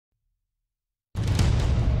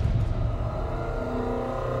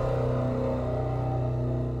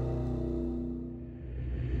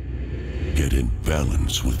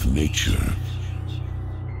balance with nature.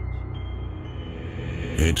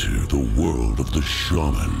 Enter the world of the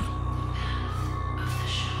shaman.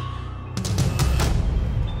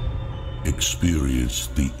 Experience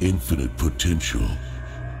the infinite potential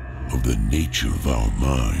of the nature of our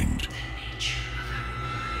mind.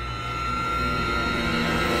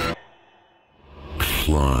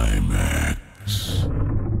 Qlimax.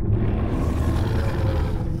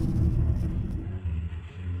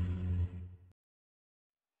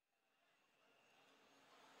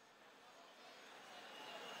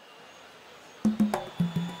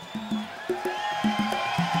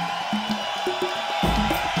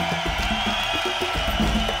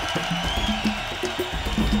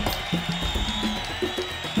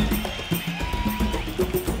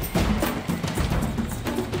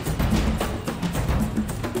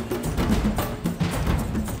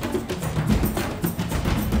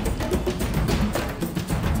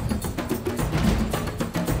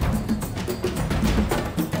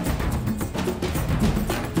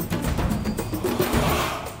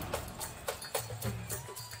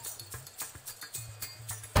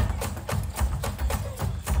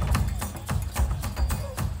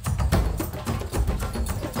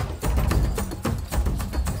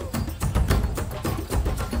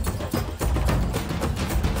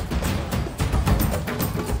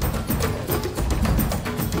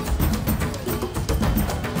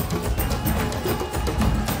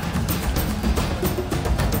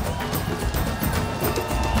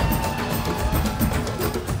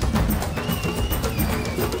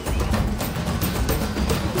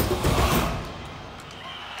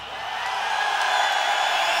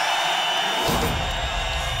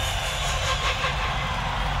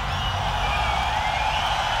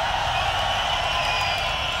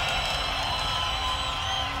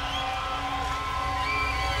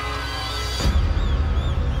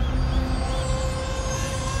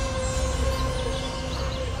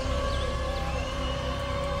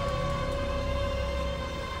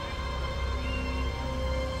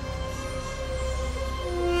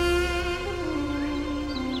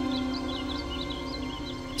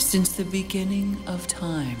 Since the beginning of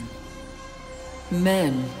time,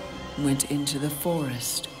 men went into the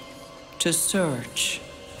forest to search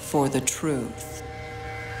for the truth.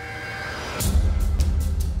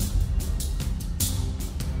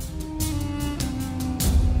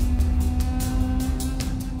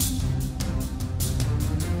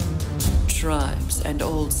 Tribes and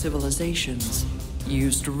old civilizations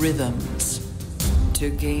used rhythms to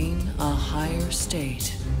gain a higher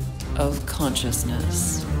state of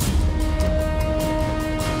consciousness.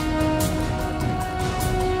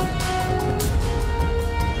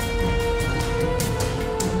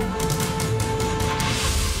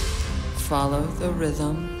 Follow the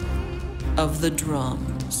rhythm of the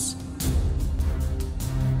drums.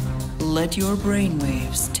 Let your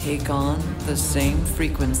brainwaves take on the same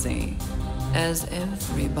frequency as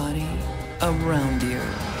everybody around you.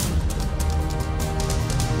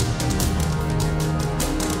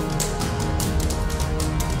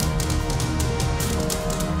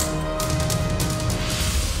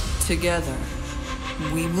 Together,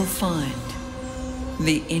 we will find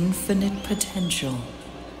the infinite potential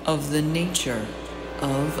of the nature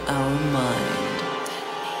of our mind.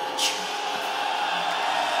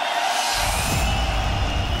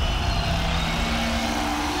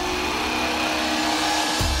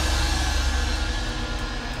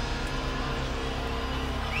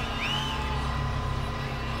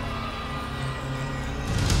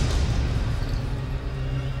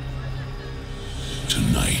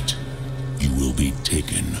 Tonight, you will be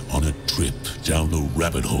taken on a trip down the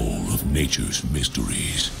rabbit hole of nature's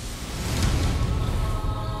mysteries.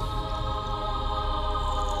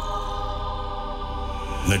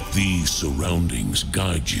 Let these surroundings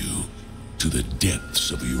guide you to the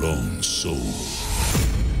depths of your own soul.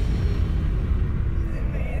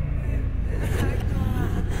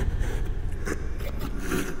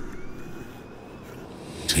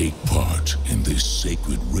 Take part in this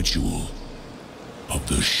sacred ritual of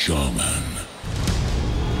the shaman.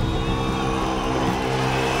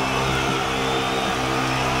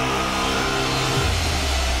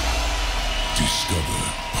 Discover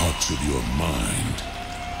parts of your mind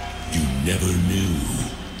you never knew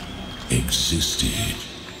existed.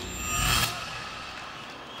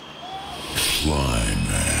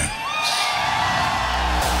 Qlimax.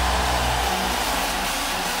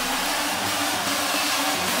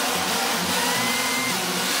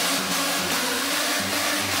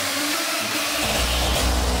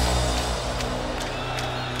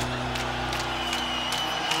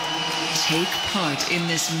 Take part in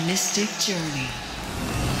this mystic journey.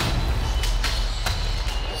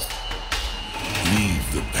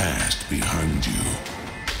 past behind you.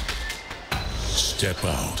 Step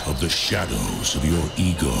out of the shadows of your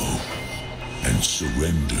ego and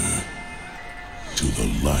surrender to the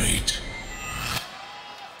light.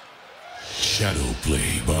 Shadow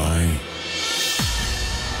play by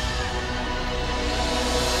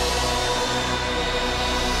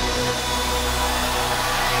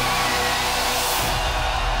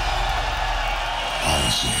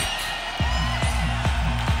Isaac.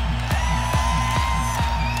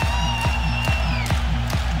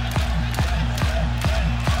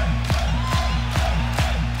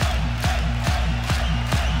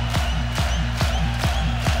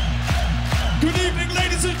 Good evening,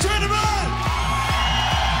 ladies and gentlemen!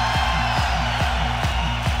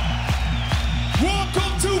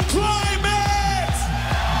 Welcome to Qlimax!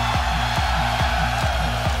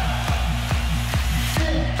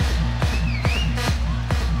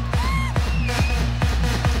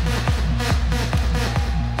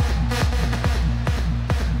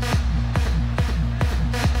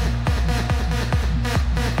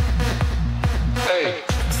 Hey!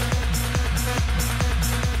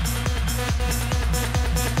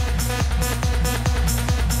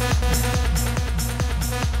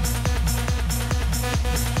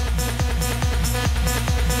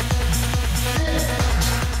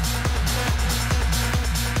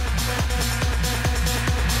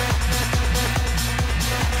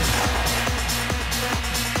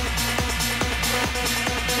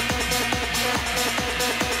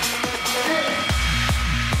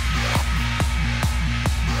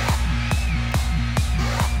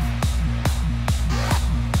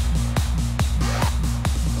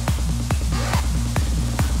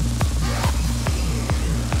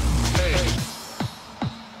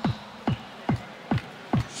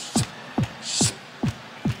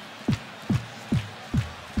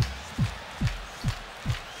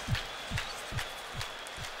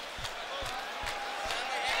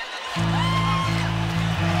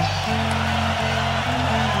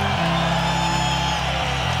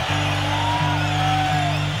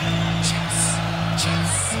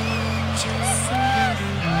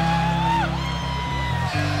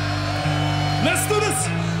 Let's do this!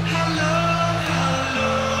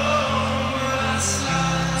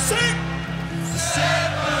 Sing!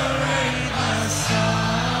 Separate us.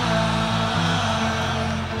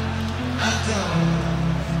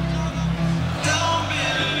 Don't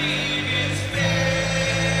believe it's fair.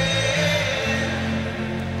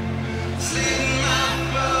 Sling my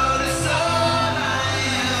blood is all I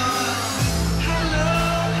am. Hello,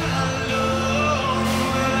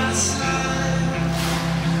 where I slide.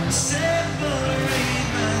 Separate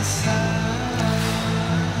my side.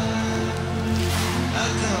 I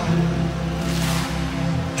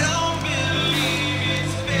don't believe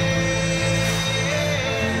it's fair.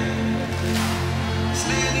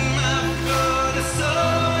 Slitting my blood is all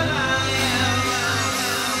I am.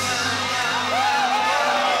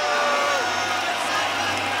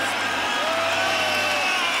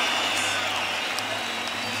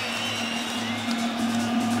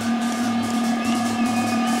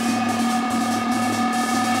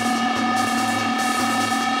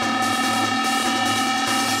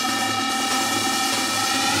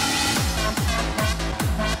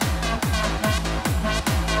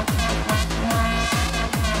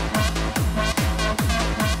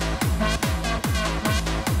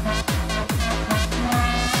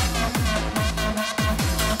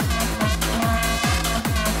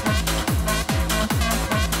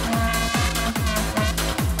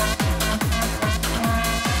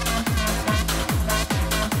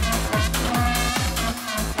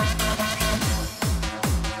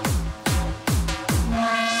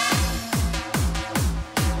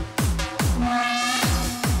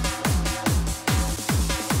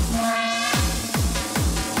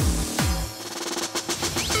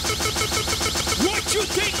 What you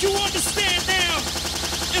think you understand now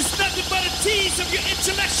is nothing but a tease of your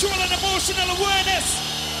intellectual and emotional awareness.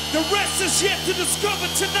 The rest is yet to discover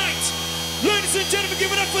tonight. Ladies and gentlemen,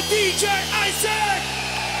 give it up for Deejay Isaac!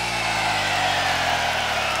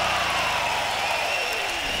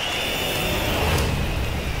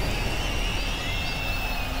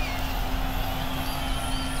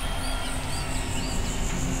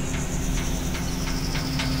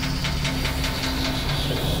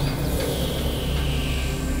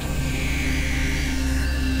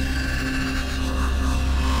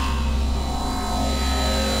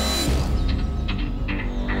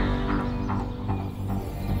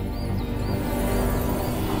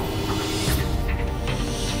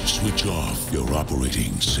 Switch off your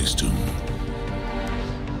operating system.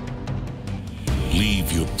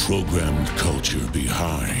 Leave your programmed culture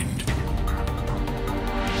behind.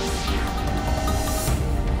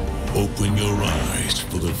 Open your eyes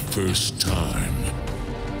for the first time.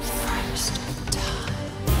 First time.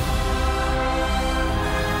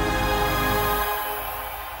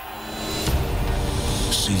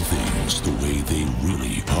 See things the way they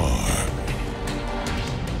really are.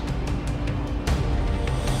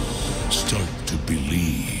 Start to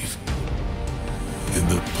believe in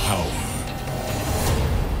the power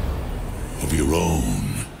of your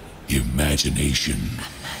own imagination.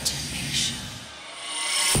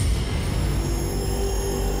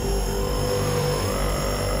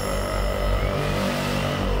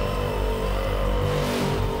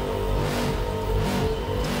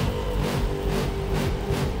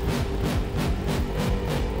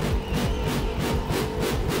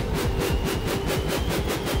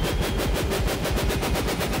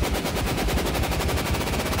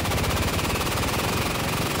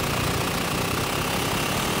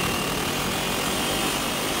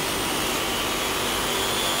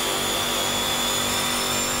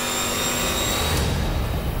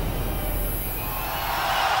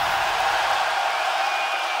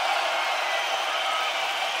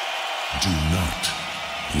 Do not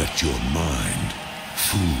let your mind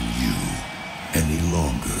fool you any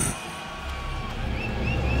longer.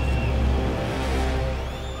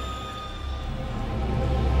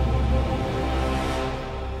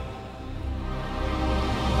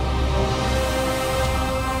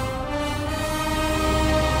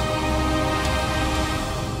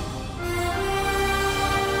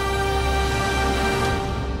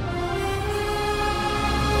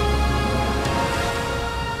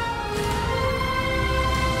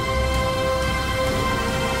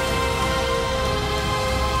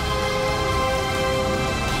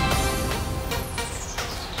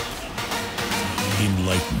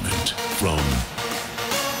 Enlightenment from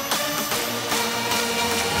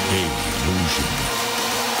A-Lusion.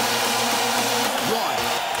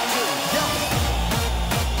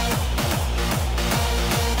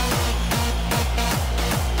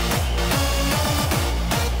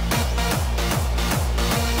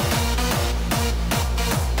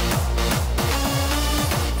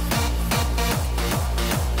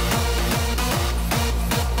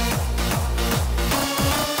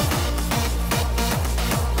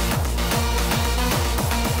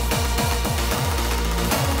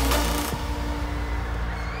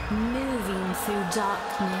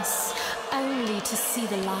 Darkness, only to see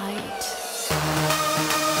the light.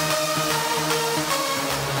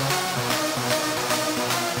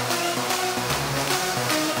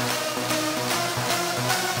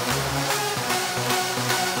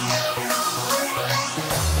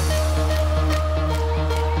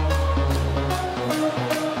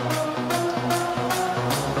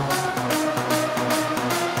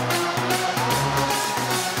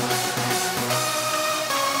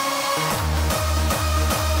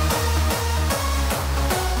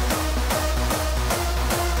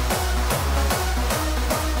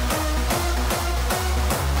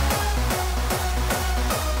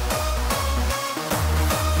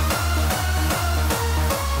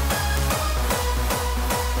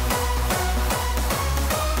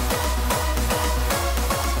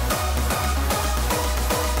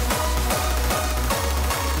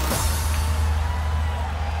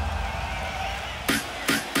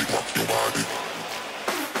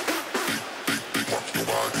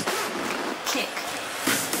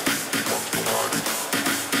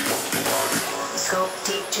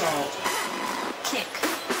 Deejay. Kick.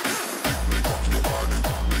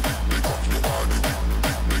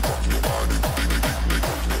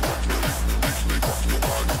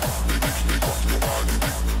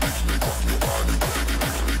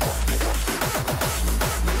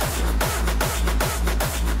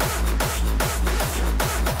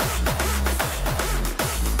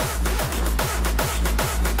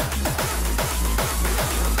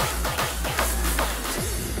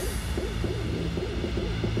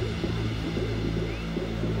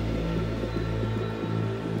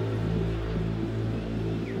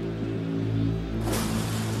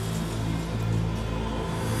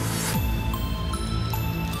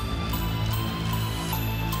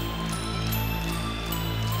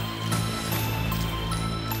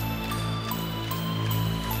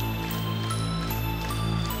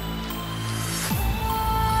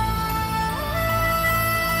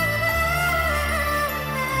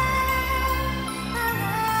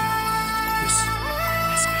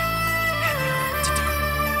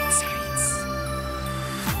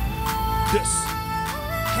 This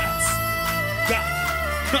has got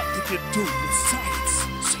nothing to do with science.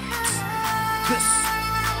 This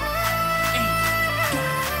ain't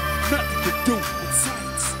got nothing to do with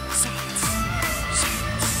science.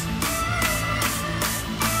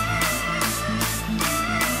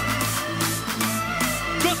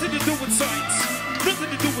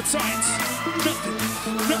 science. Nothing,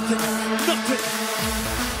 nothing, nothing.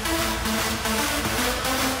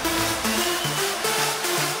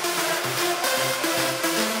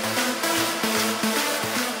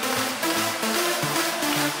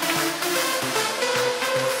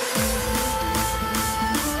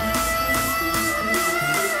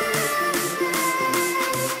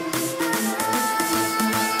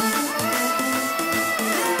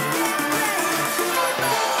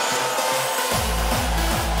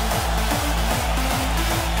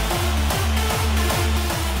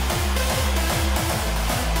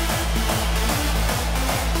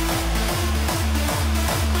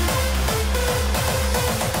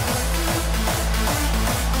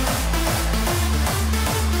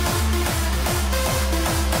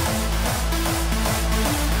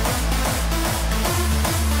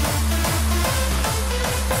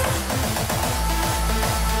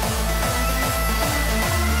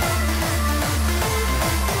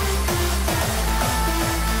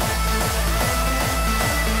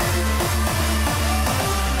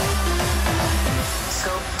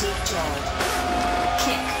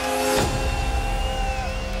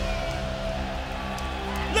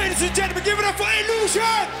 Ladies and gentlemen, give it up for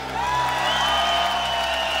A-Lusion!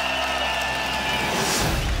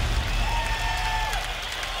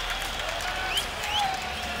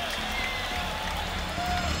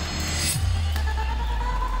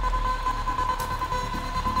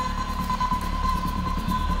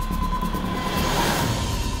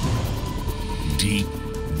 Deep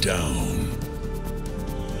down,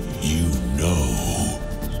 you know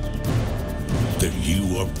that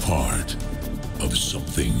you are part of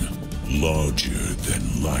something larger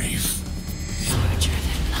than life. Larger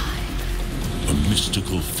than life. A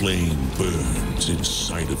mystical flame burns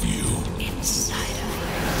inside of you. Inside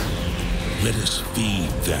of Let us feed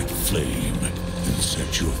that flame and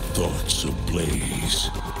set your thoughts ablaze.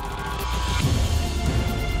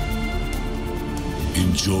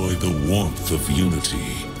 Enjoy the warmth of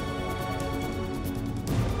unity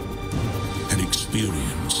and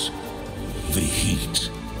experience the heat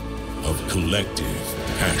of collective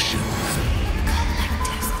passion.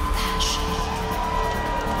 collective passion.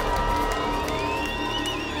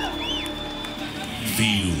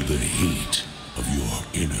 Feel the heat of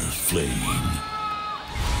your inner flame.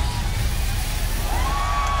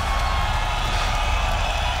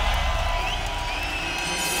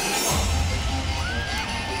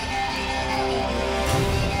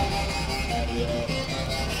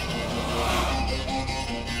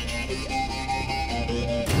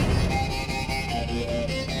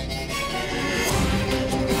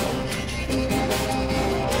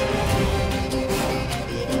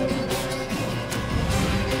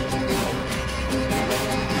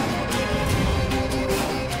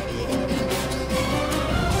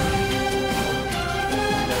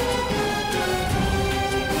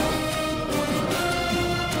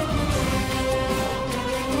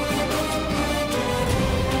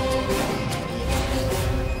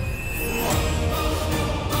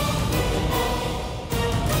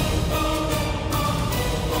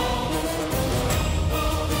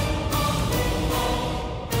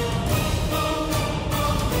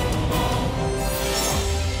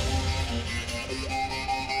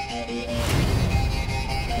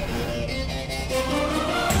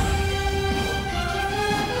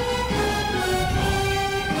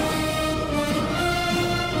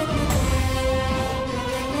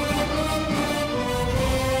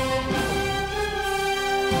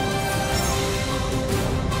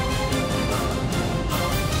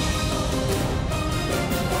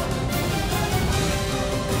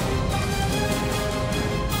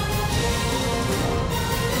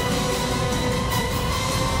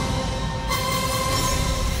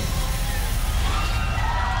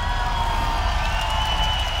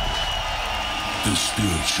 The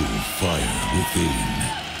spiritual fire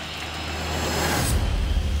within.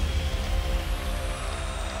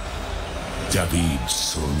 David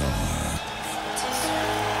Sonar.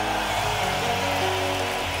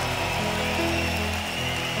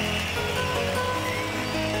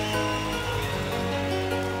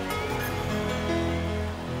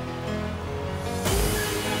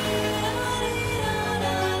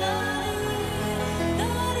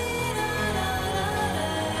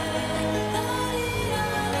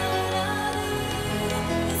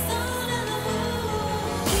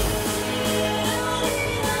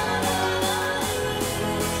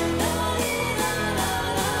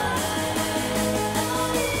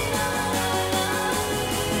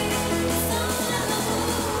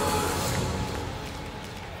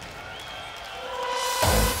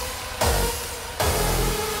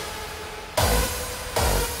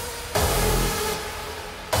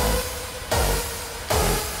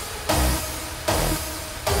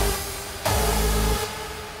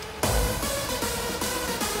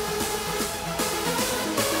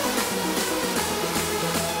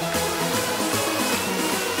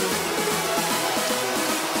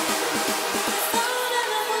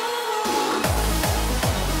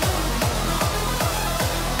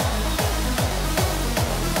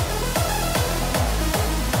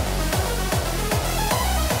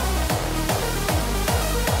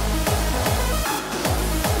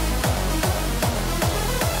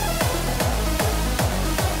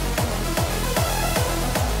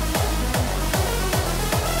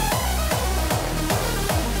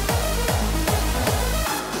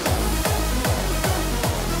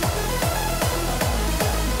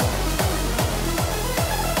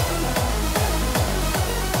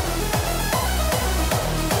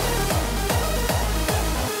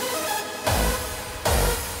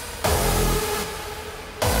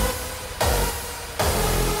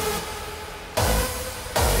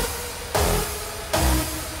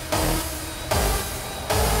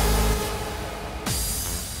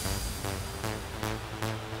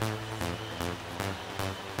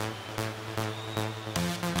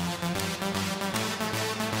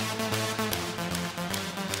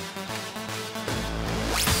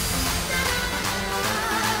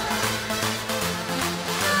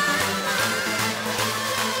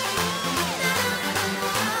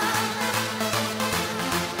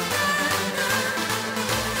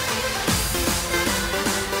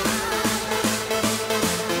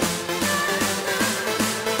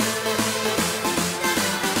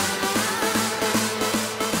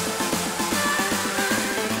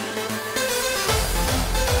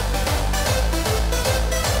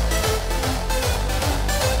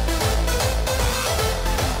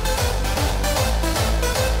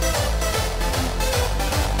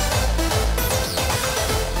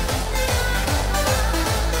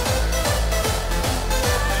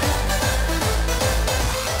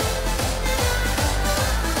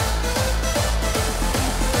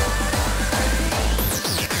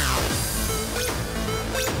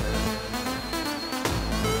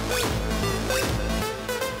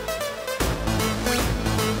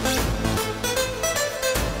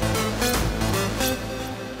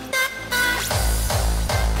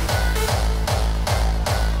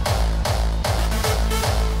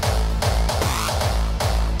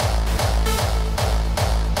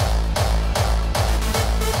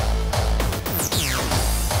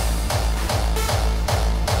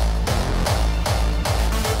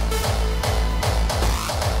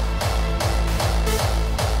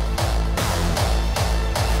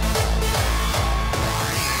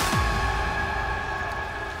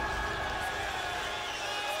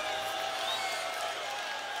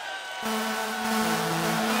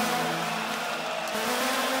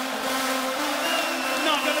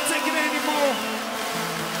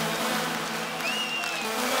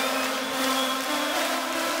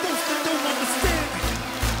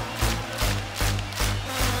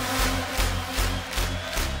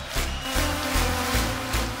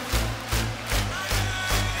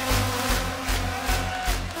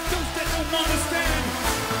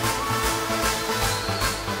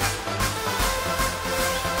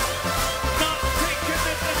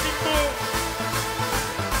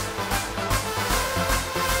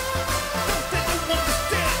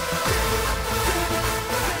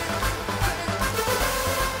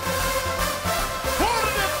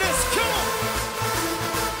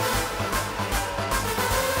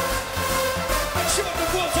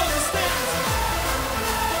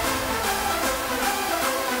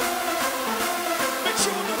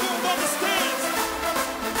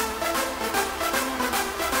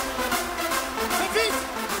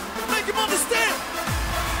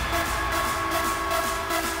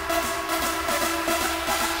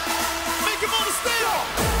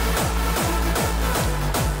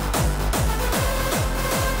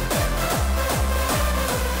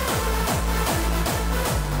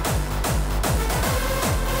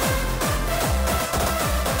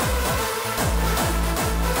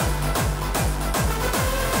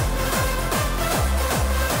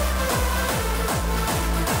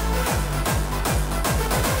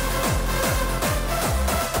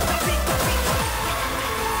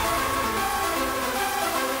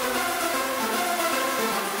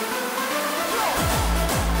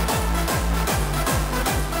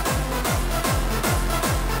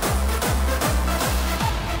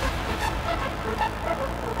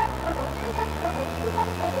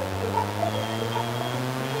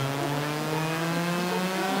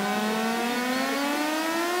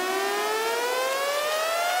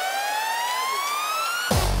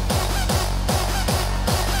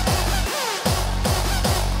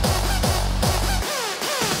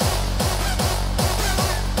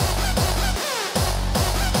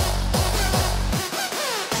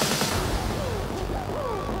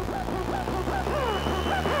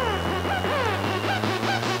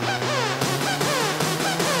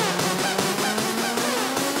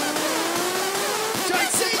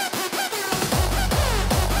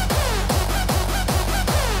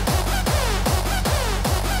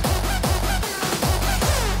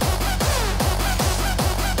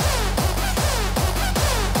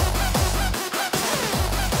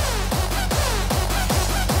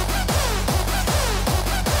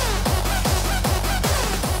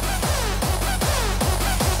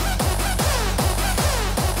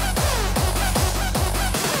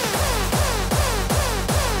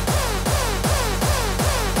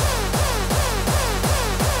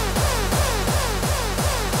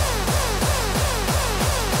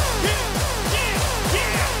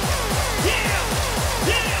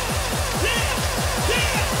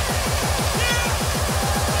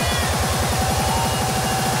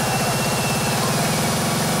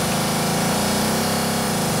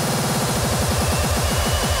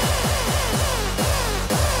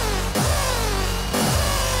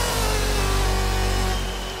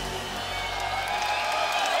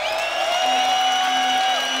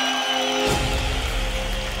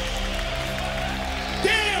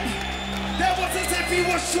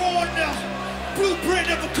 what's on the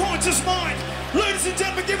blueprint of a conscious mind. Ladies and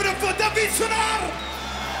gentlemen, give it up for Dustin.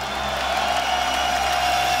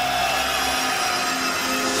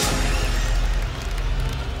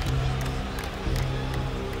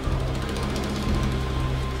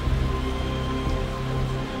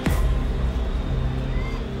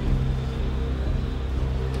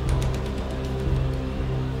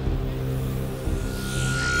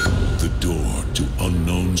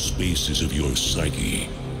 Unknown spaces of your psyche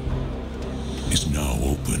is now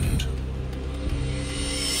opened.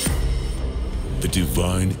 The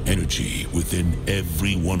divine energy within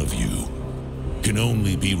every one of you can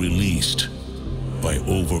only be released by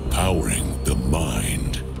overpowering the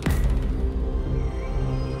mind.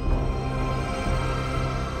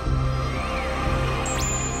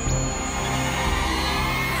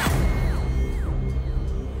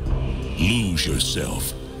 Lose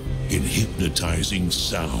yourself in hypnotizing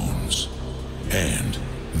sounds and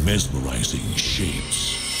mesmerizing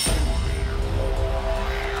shapes.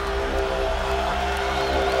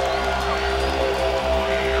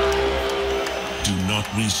 Do not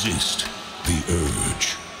resist the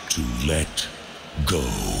urge to let go.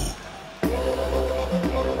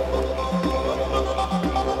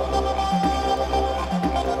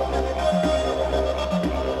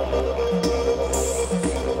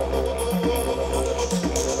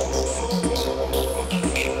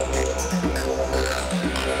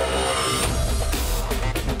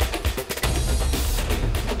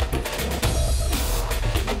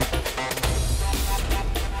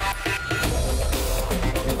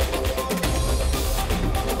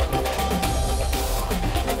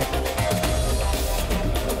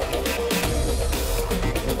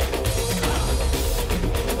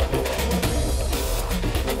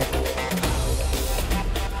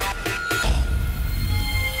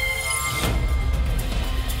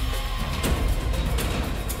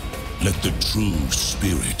 Let the true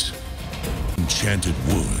spirit, enchanted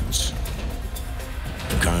words,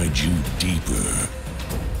 guide you deeper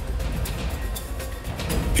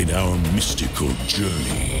in our mystical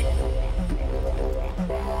journey.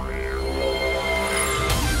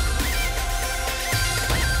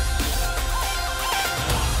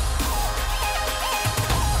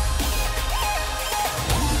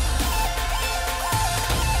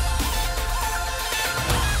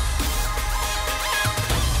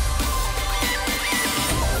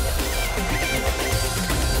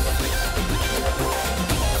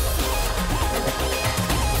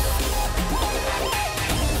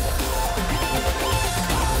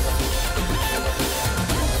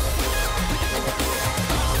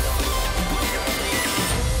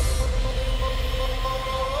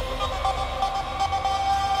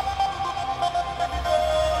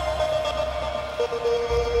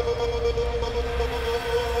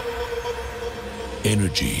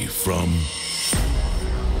 Energy from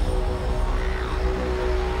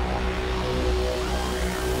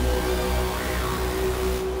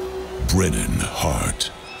Brennan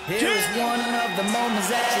Hart. Here's one of the moments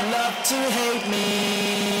that you love to hate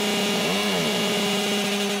me.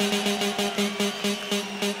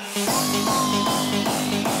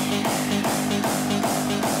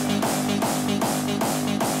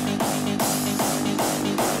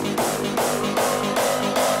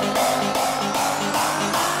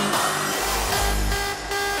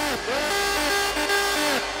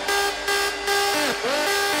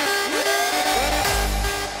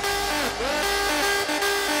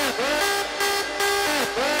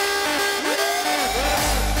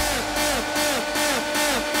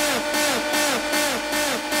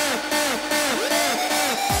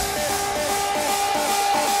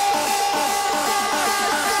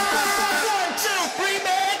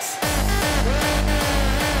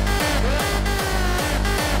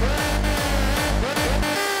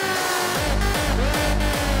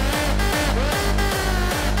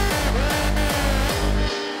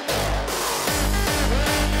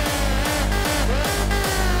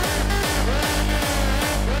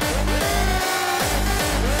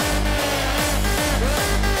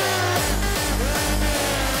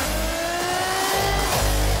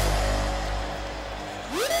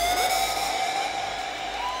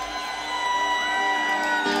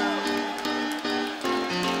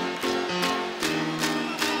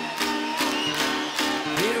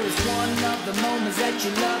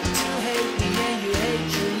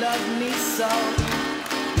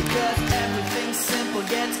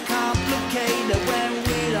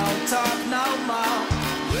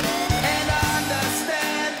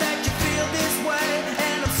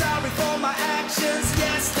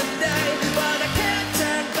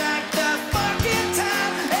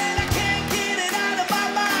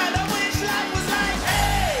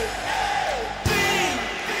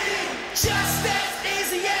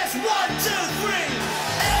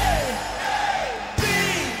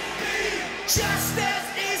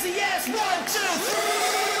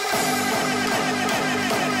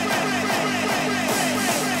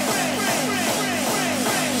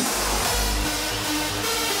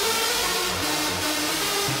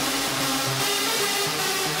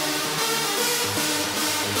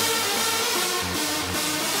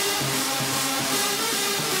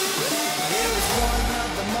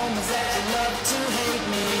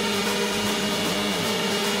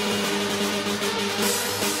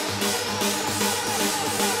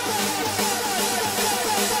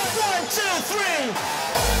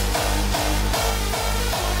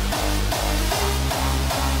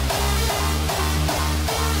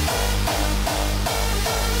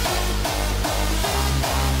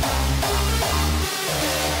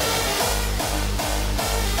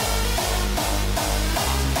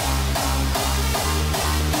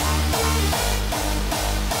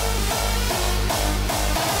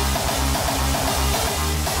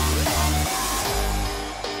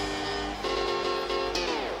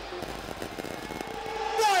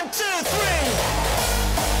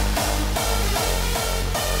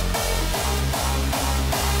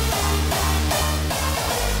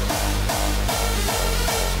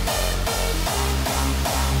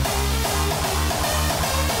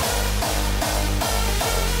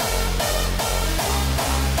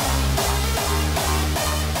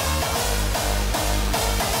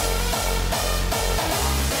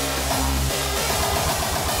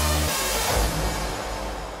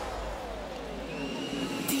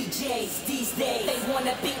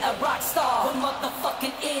 be a rock star. The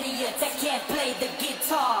motherfucking idiots that can't play the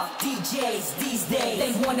guitar. DJs these days,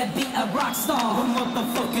 they wanna be a rock star. The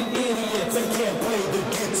motherfucking idiots that can't play the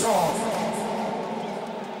guitar.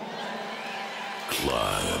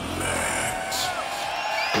 Qlimax.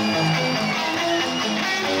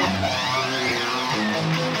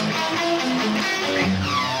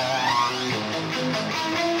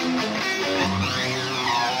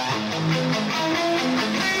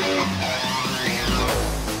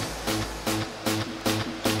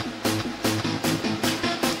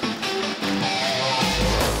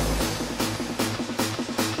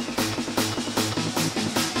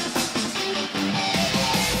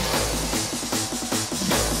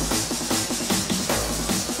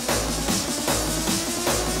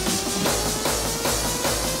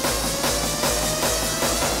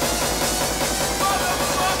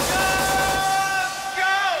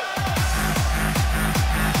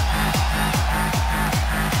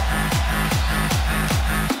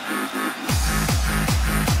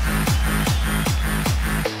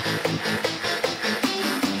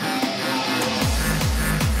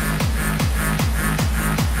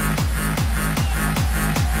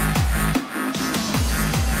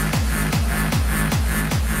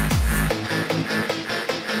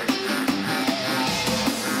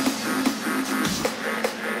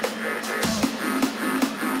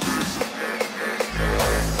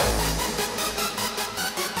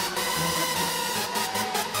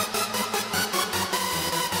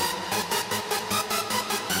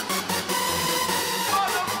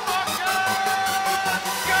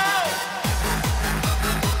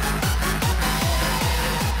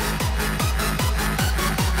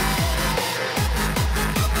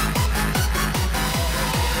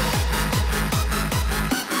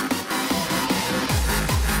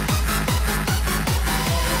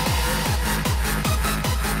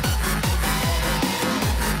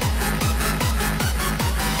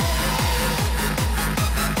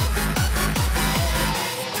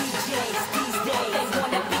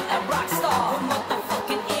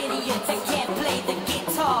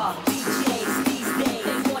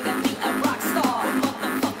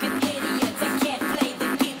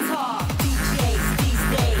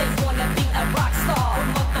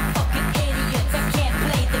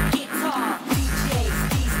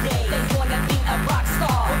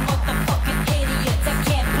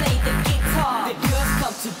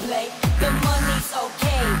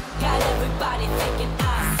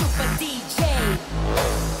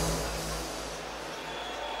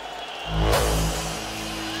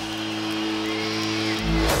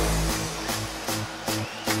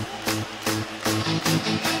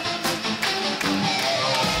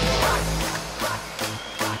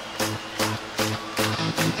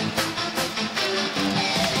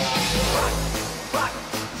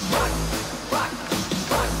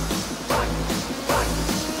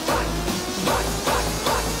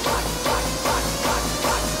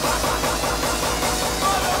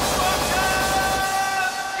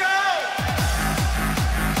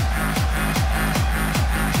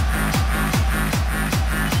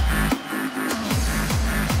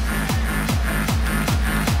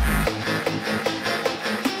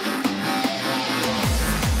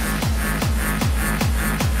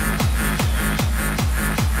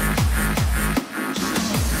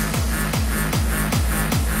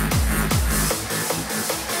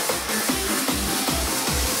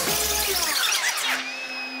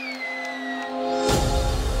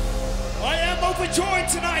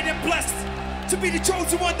 Tonight and blessed to be the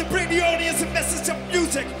chosen one to bring the audience a message of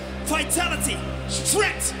music, vitality,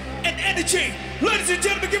 strength, and energy. Ladies and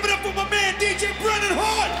gentlemen, give it up for my man DJ Brennan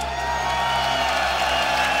Hart.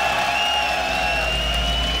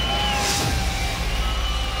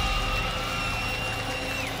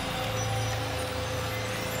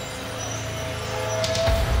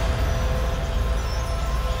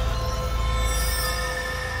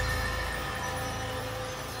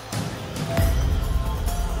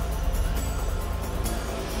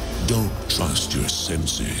 Trust your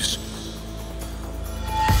senses.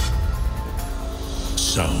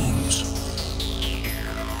 Sounds,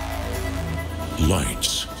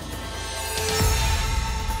 lights,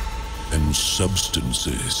 and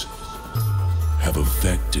substances have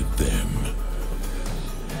affected them.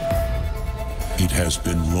 It has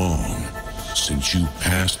been long since you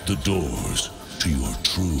passed the doors to your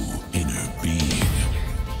true inner being.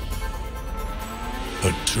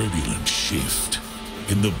 A turbulent shift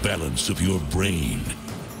in the balance of your brain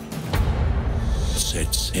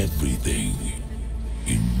sets everything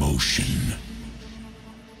in motion.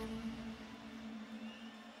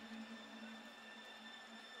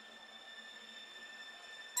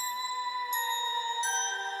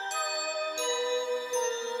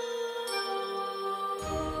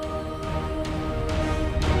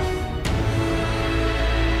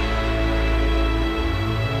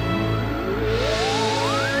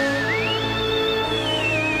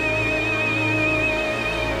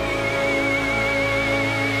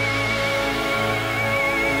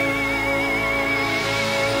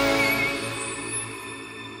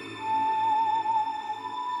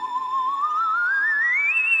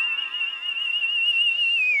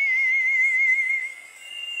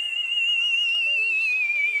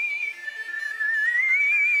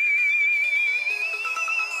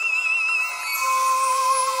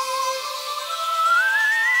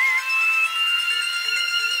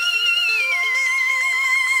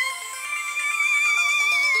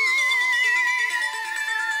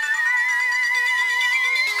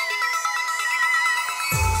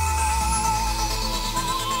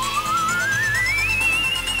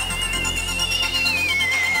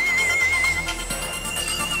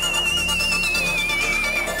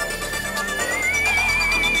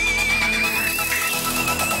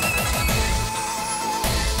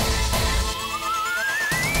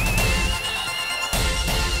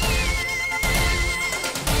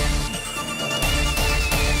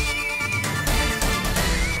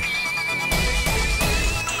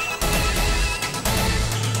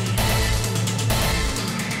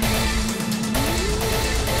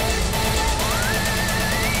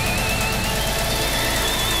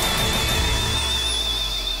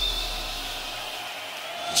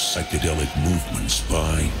 psychedelic movements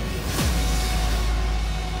by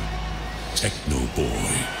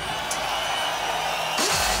Technoboy.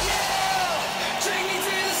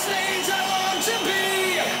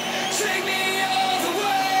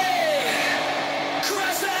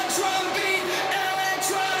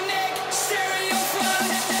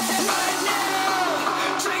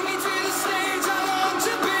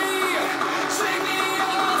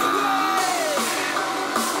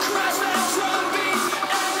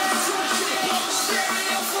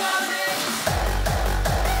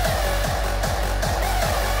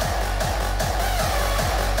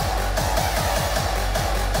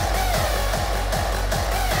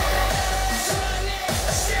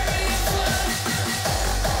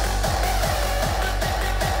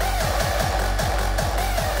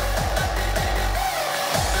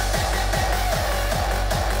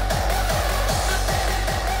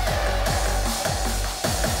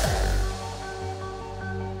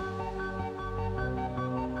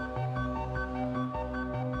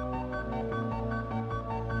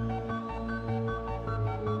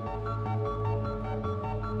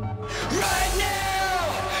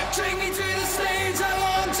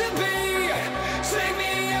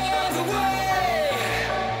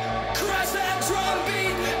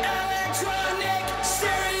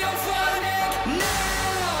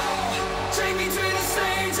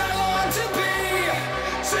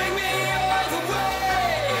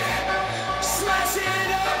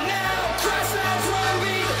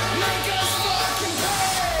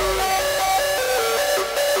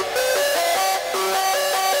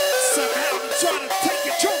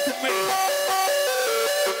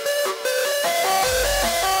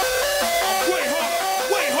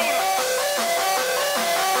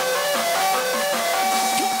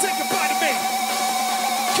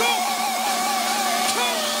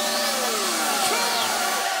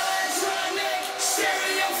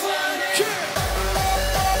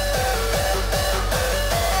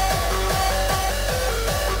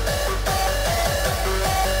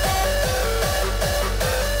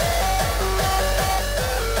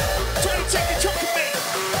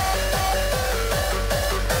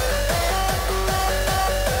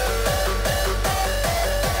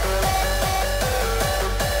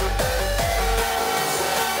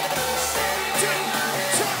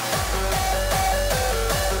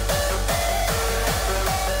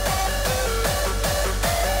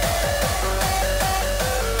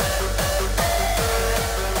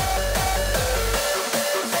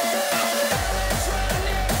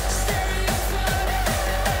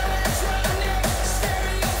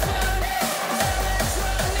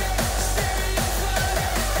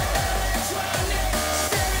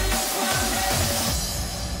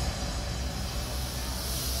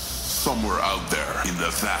 Somewhere out there in the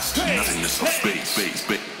vast nothingness of space, space,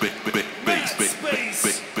 space, space, space, space, space, space,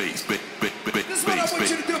 space, space, space, space. This is what I want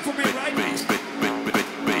you to do for me right now.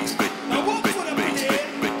 Now walk foot up in the air,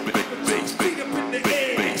 put your feet up in the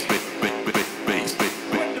air.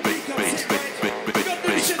 When the beat comes in, right? We got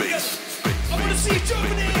this shit together. I want to see you jump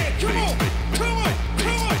in the air. Come on, come on,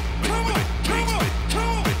 come on, come on, come on, come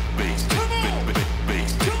on, come on,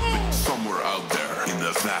 come on. Somewhere out there in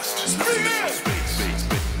the vast nothingness of space.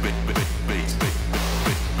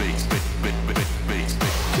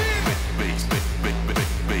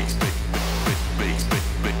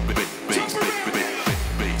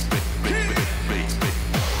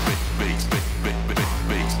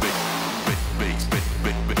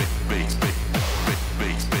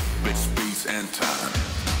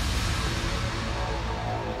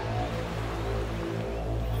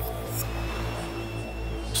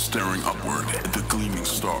 Staring upward at the gleaming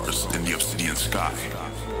stars in the obsidian sky,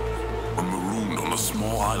 or marooned on a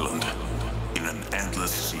small island in an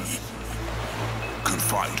endless sea,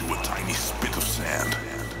 confined to a tiny spit of sand.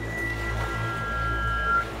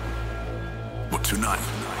 But tonight,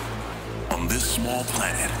 on this small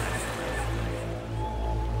planet,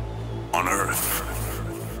 on Earth,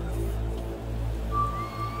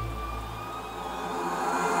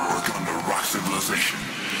 we're gonna rock civilization.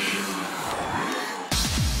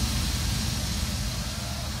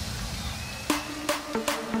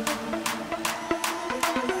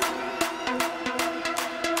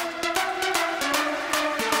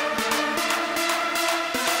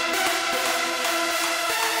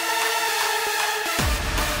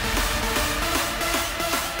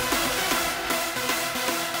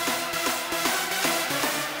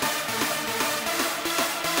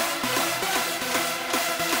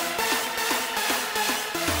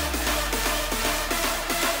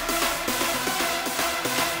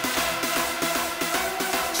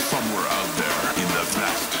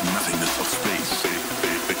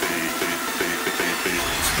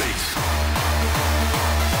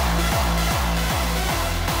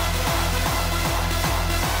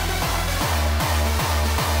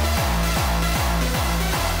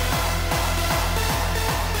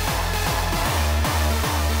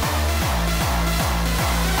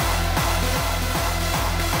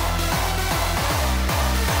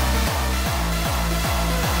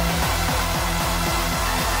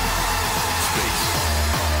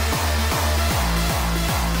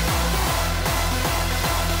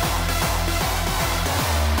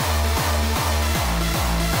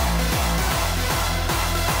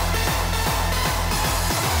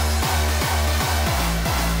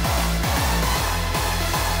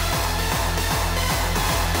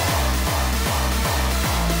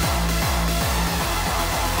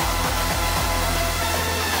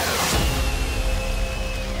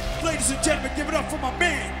 Ladies and gentlemen, give it up for my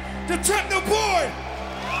man, the Technoboy.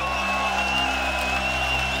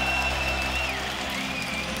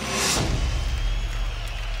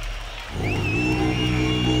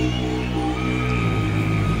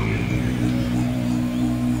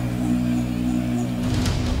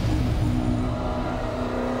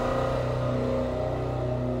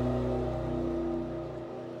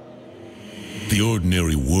 The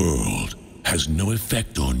ordinary world has no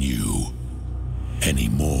effect on you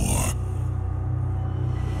anymore.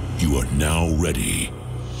 You are now ready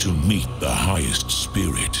to meet the highest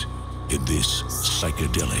spirit in this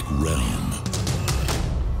psychedelic realm.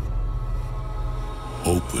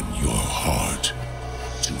 Open your heart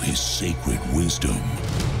to his sacred wisdom,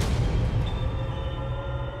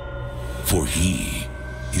 for he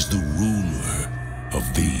is the ruler of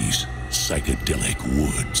these psychedelic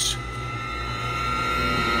woods.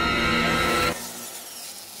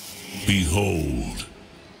 Behold,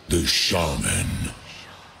 the shaman.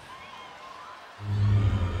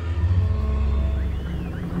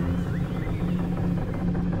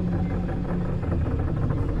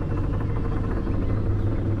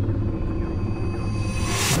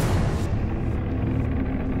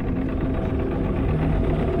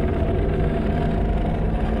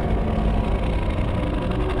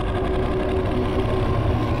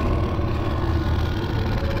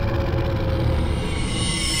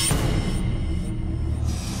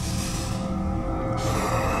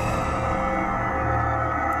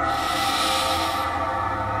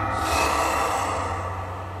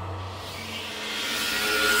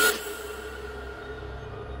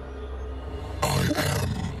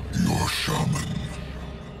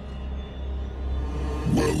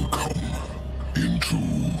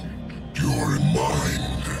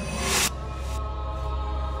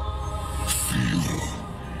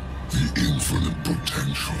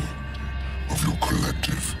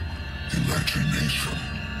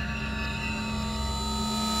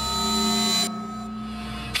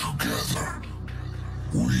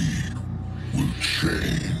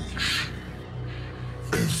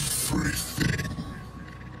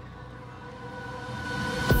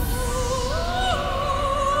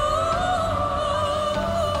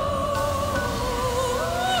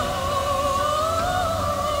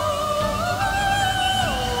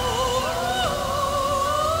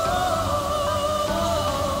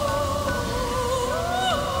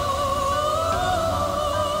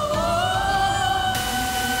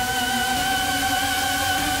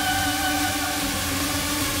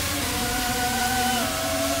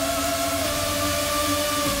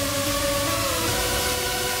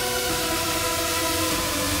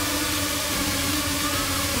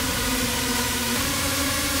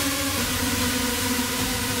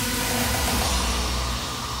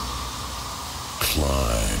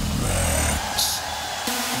 Qlimax.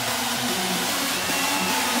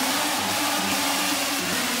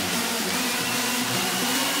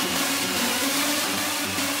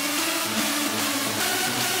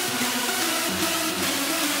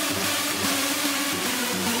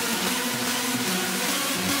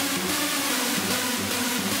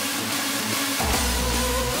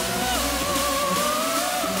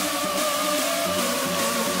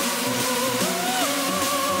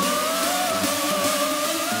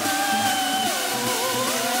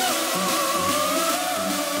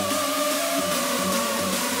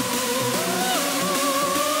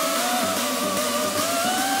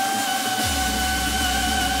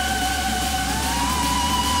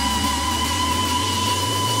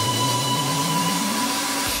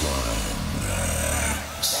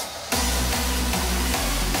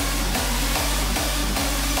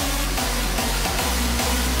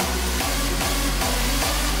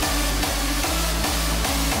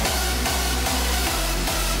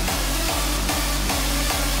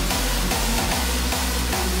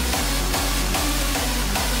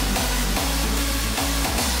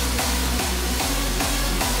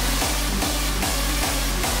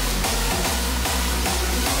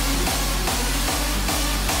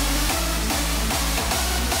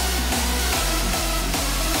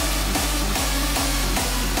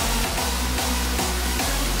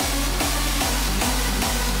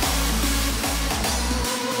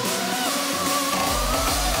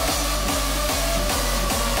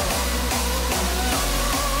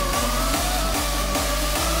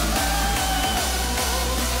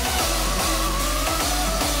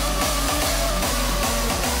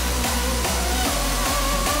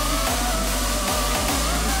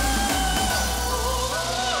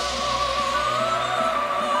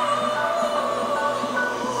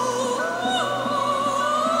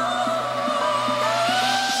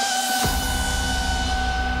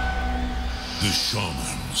 The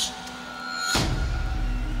shamans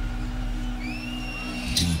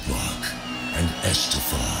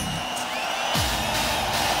Estefan.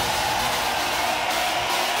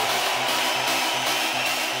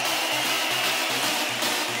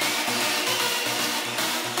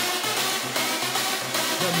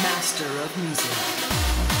 The master of music.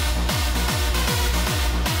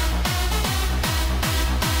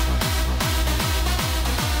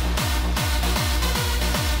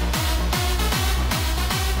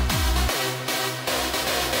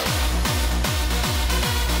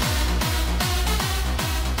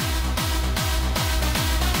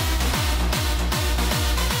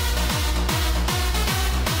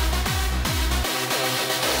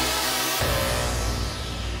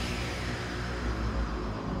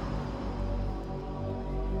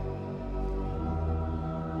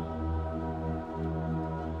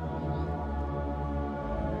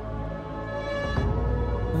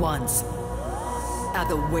 Once, at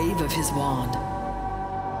the wave of his wand,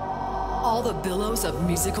 all the billows of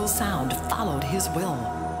musical sound followed his will,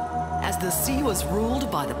 as the sea was ruled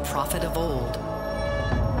by the prophet of old.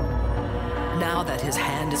 Now that his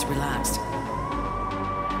hand is relaxed,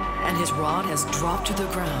 and his rod has dropped to the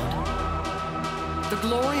ground, the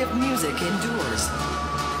glory of music endures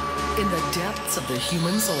in the depths of the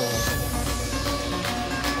human soul.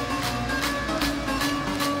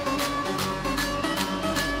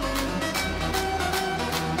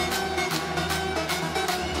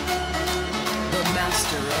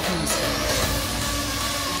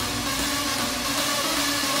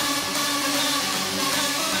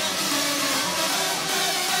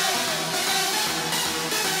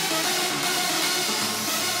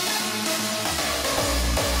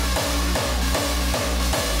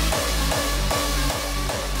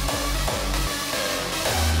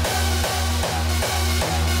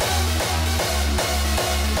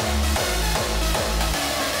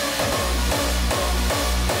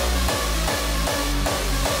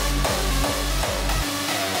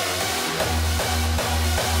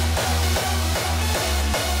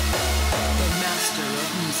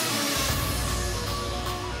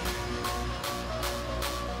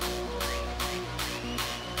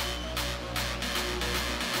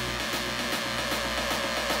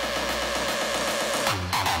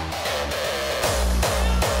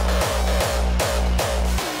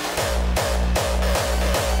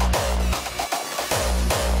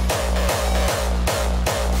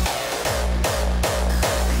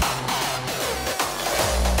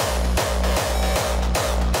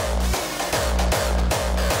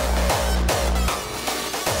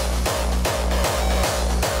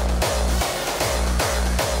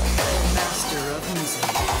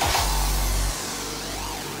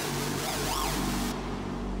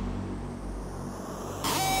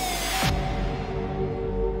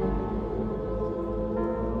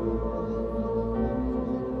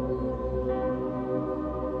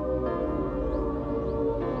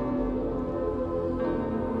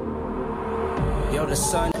 The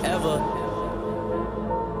sun ever,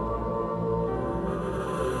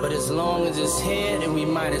 but as long as it's here, then we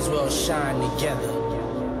might as well shine together.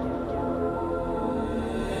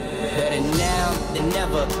 Better now than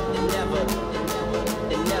never, than never,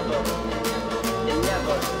 than never, than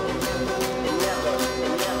never, than never,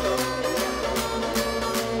 than never.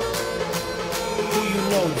 Who you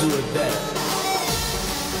know do it better?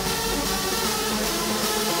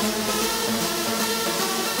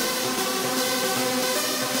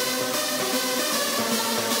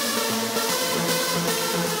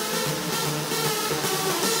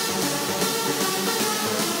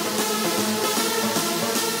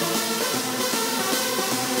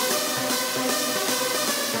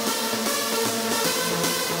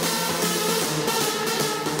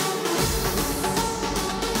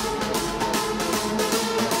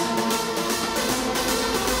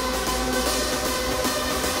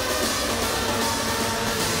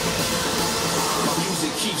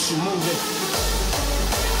 Music keeps you moving.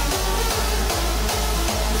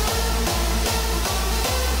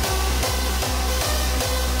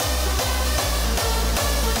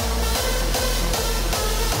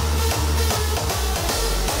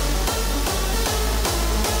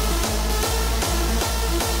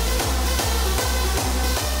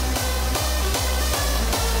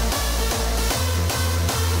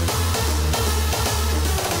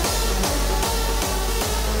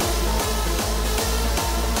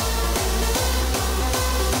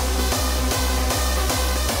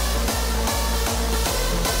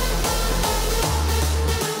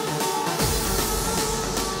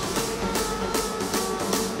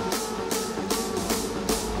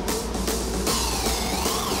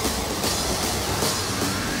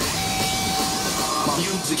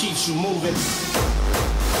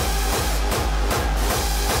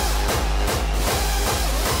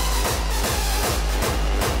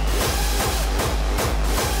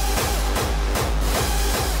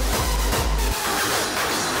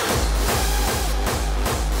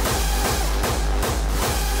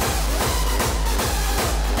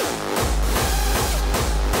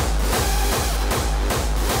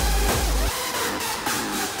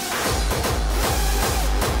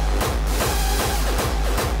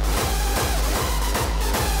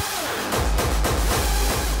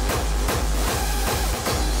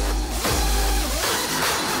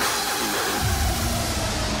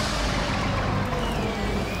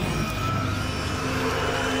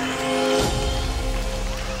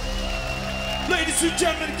 Ladies and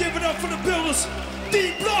gentlemen, give it up for the builders,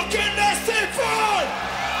 D-Block and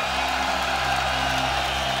ST4!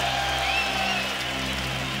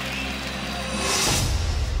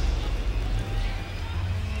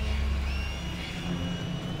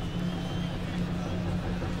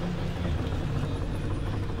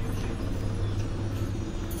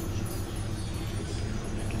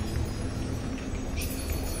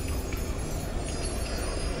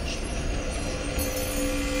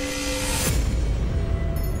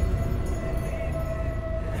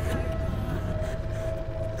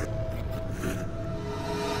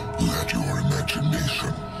 Let your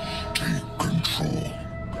imagination take control.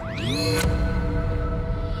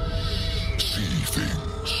 See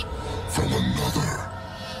things from another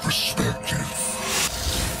perspective.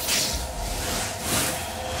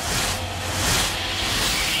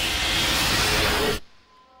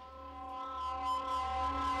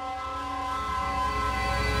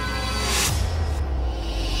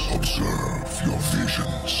 Observe your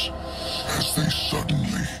visions as they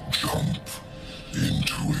suddenly jump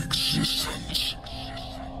into existence.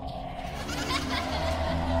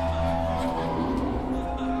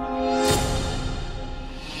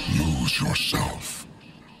 Lose yourself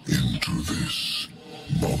into this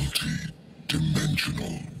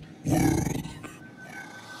multi-dimensional world.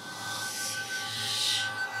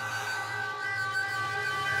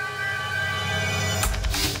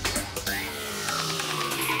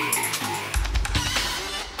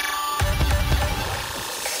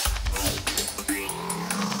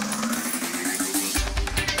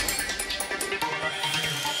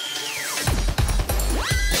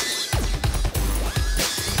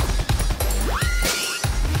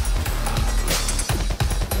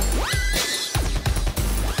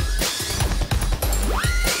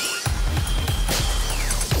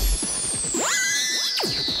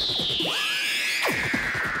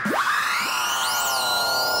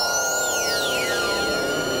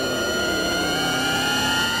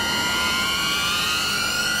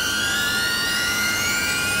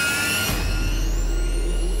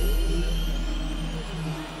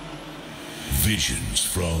 Visions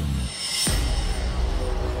from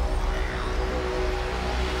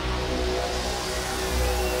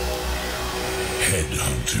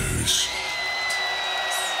Headhunters.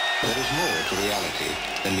 There is more to reality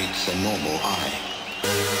than meets a normal eye.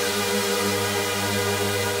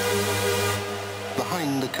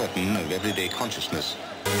 Behind the curtain of everyday consciousness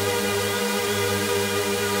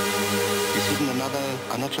is hidden another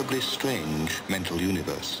unutterably strange mental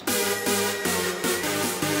universe.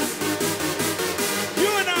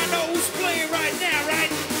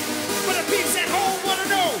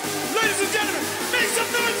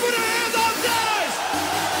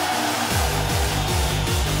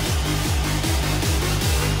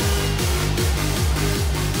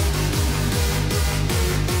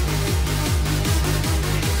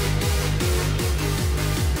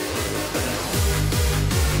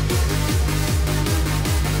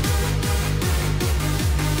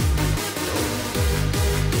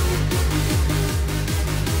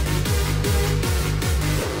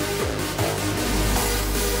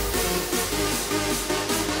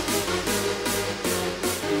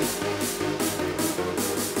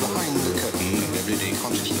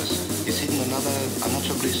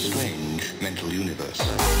 Unutterably strange mental universe.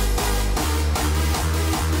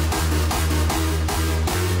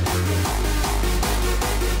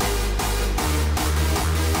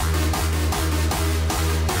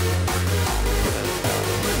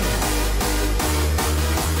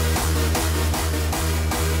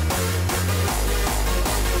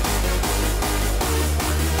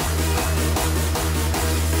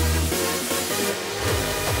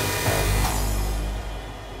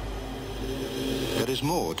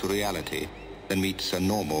 More to reality than meets a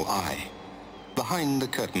normal eye. Behind the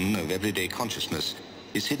curtain of everyday consciousness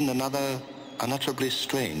is hidden another unutterably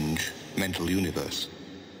strange mental universe.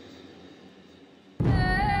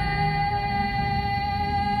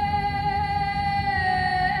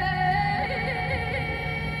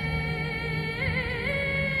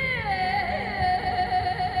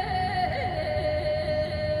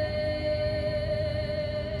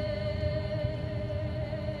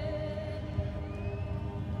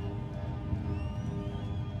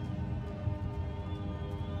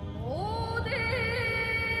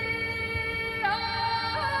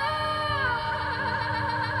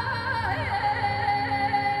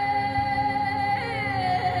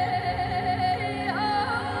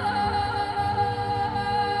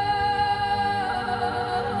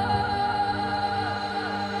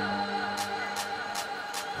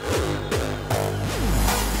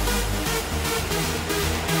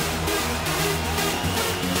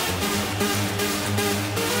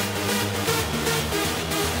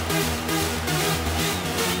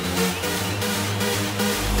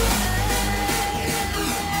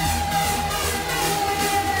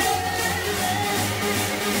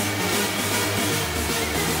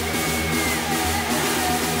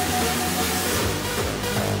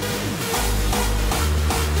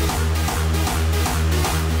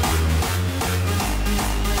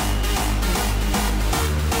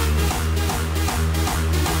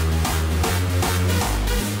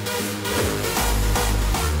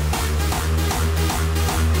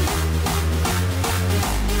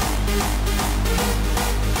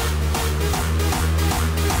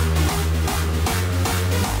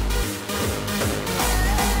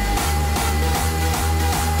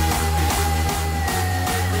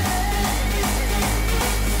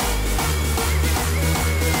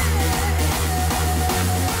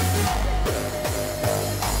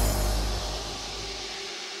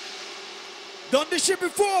 this shit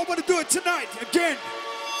before, I want to do it tonight again.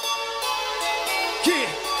 Yeah,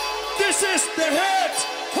 this is the head,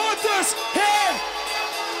 Hocus, head,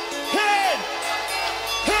 head,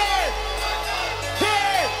 head,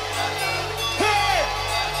 head, head.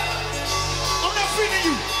 I'm not feeding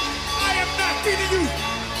you. I am not feeding you.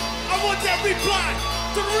 I want that reply.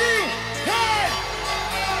 The real head,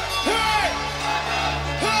 head,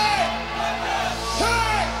 head,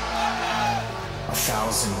 head.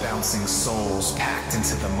 1,000 bouncing souls packed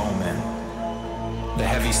into the moment. The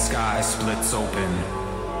heavy sky splits open.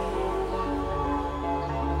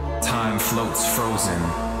 Time floats frozen.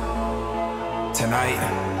 Tonight,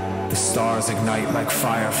 the stars ignite like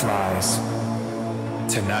fireflies.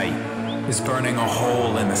 Tonight is burning a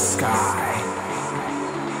hole in the sky.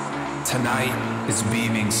 Tonight is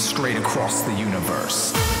beaming straight across the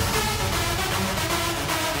universe.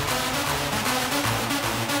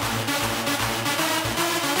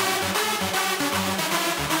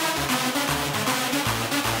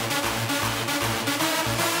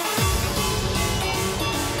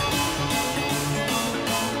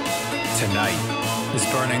 Tonight is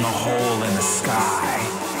burning a hole in the sky.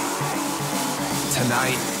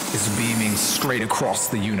 Tonight is beaming straight across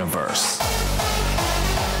the universe.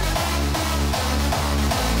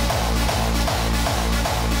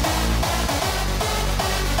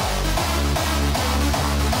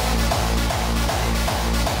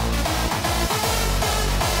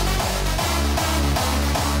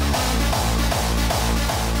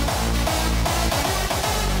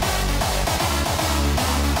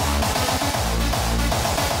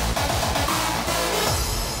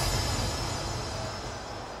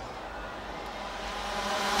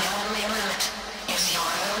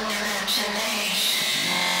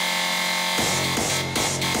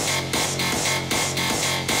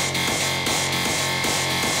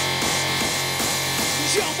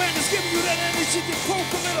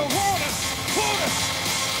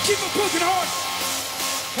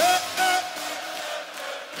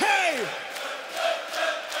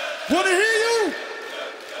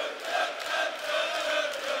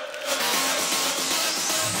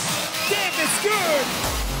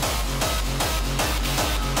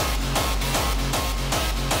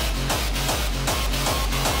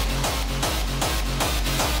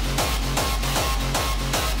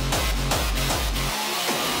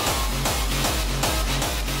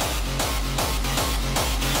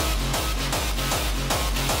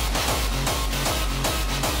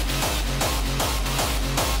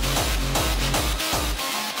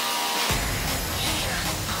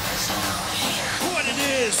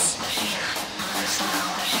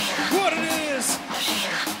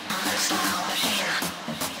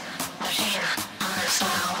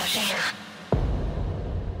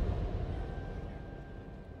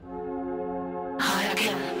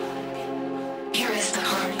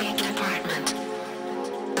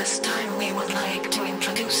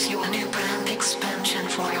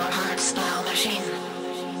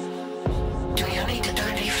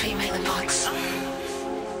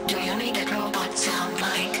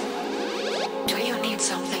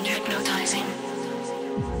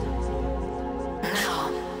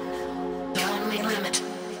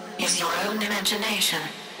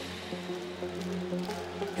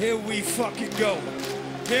 Here we fucking go.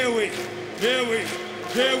 Here we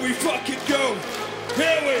fucking go.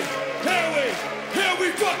 Here we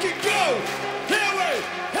fucking go. Here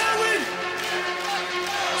we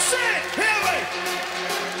sit.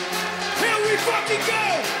 Here we fucking go.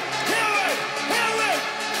 Here we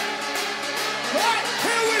right.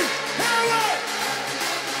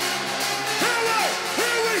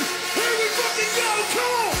 Here we fucking go.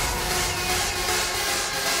 Come on.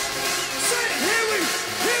 Sit. Here we.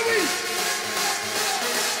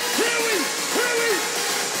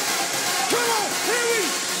 Come on.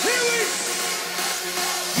 Here we.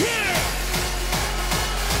 Yeah.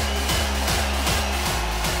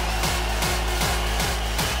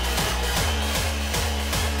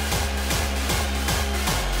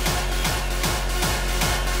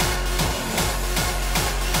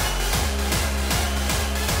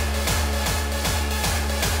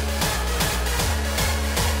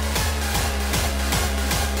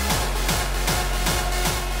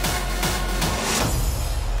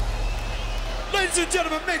 Ladies and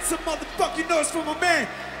gentlemen, make some motherfucking noise for my man.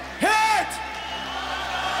 Head!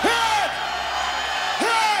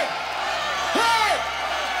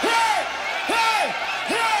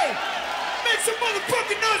 Make some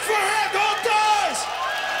motherfucking noise for Head, all guys!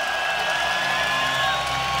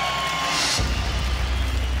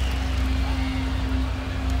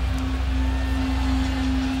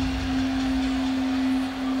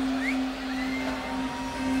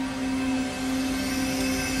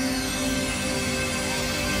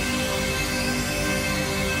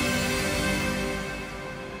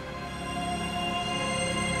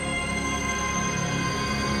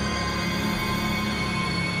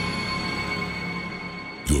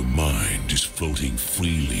 Your mind is floating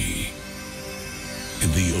freely in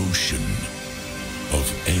the ocean of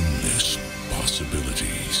endless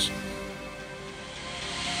possibilities.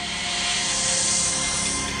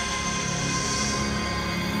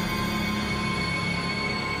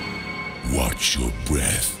 Watch your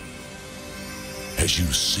breath as you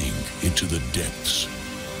sink into the depths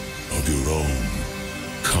of your own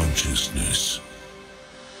consciousness.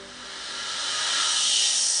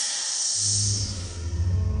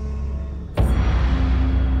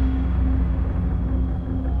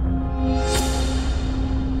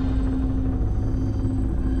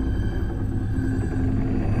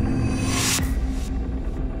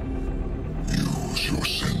 Use your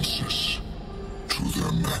senses to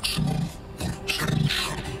their maximum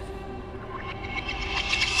potential.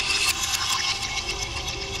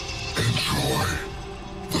 Enjoy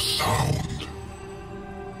the sound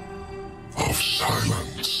of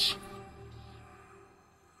silence.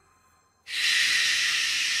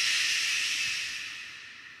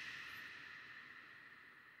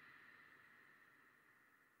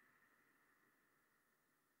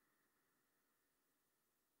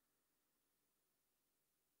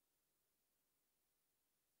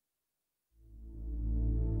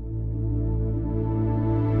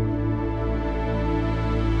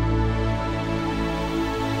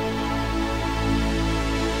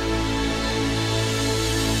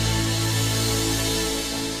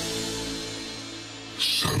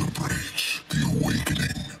 Celebrate the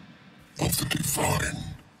awakening of the divine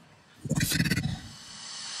within.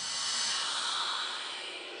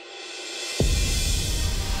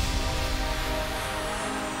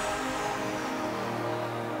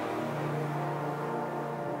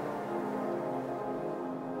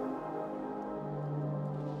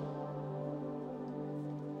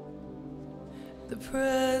 The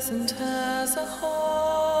present as a whole.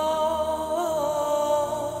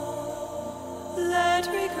 Let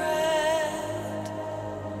regret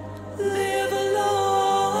live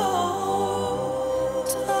alone.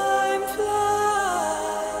 Time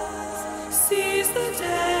flies, seize the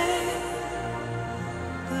day.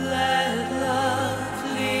 Let love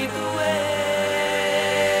lead the way.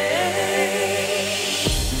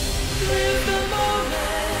 Live the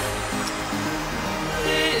moment,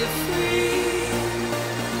 live free.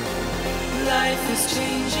 Life is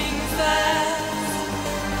changing fast.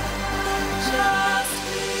 Just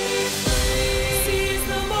be free. Seize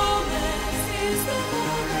the moment, seize the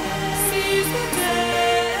moment, seize the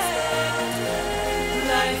day.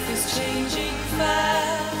 Life is changing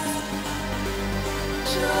fast.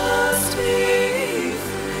 Just be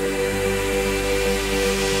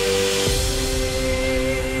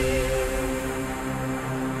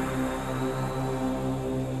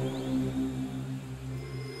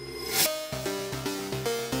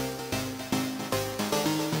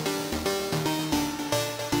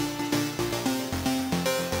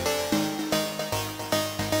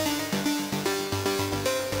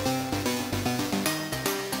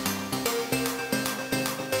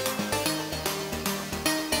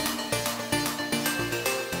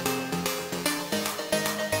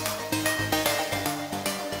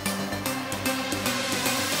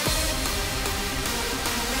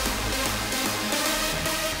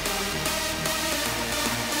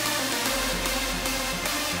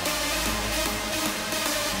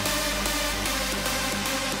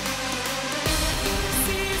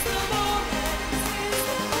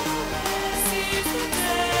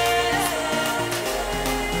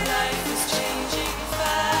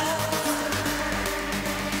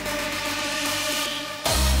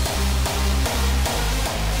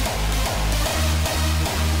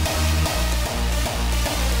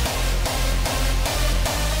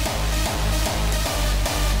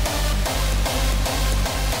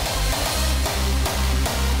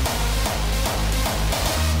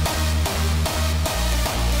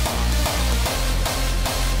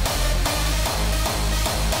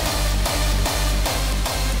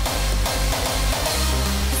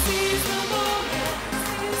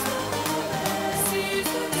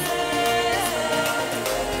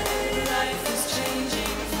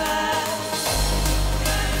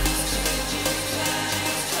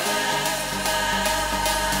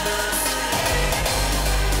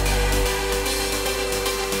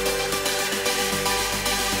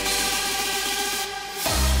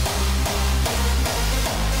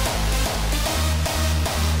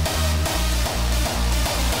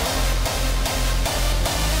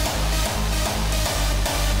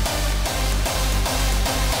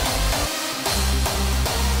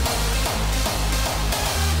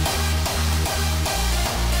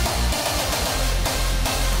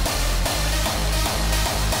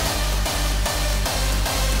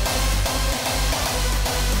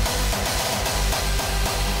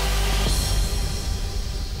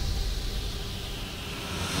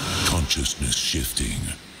consciousness shifting.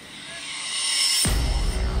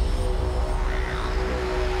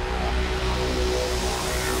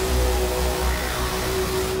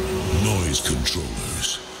 Noise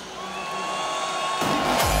controllers.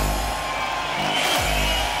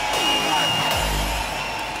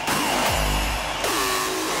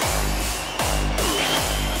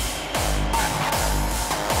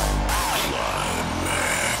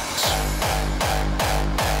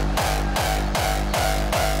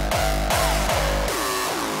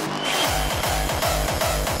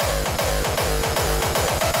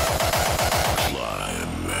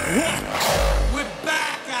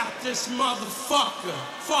 This motherfucker,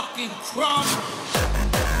 fucking crumb.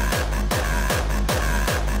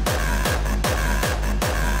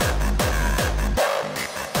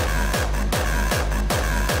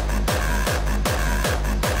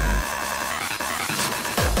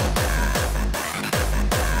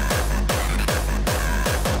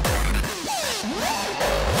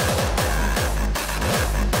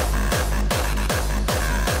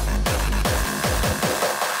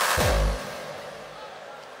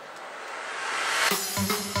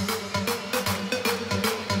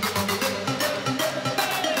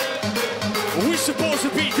 We're supposed to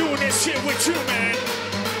be doing this shit with you, man.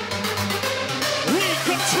 We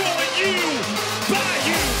controlling you, by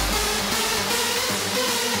you.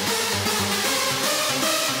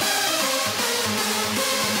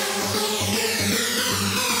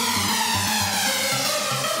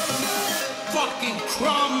 Fucking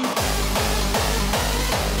crumb.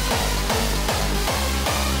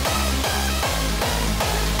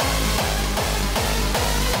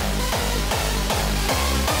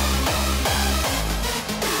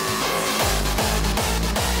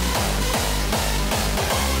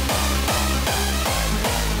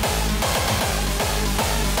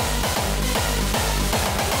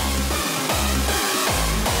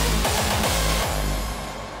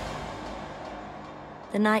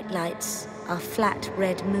 The night lights are flat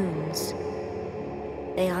red moons.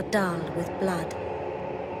 They are dull with blood.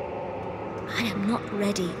 I am not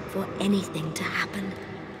ready for anything to happen.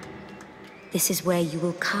 This is where you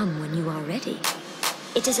will come when you are ready.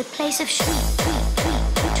 It is a place of shriek.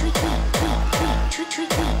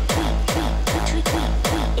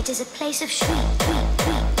 It is a place of shriek.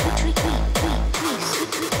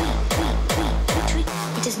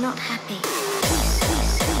 It is not happy.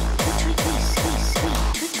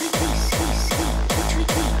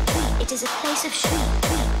 It is a place of shriek.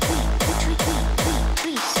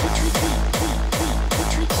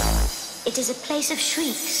 It is a place of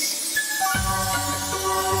shrieks.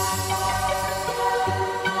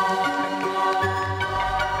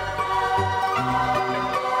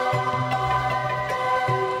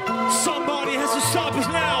 Somebody has to stop us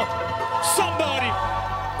now. Somebody.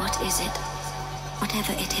 What is it?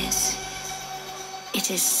 Whatever it is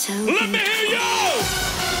so Let me hear you!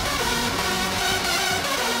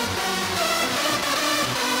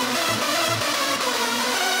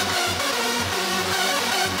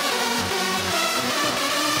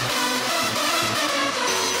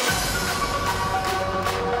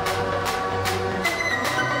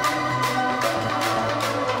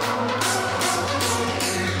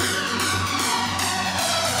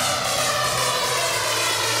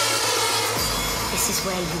 This is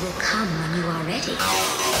where you will come when you are ready.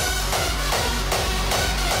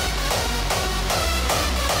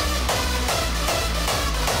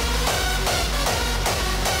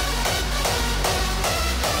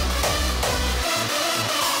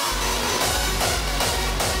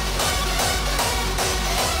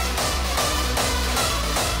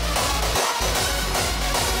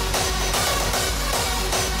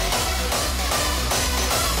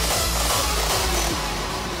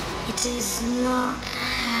 It is not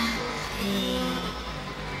happy.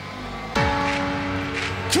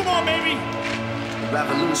 Come on, baby. The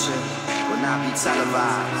revolution will not be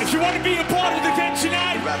televised. If you want to be a part of the game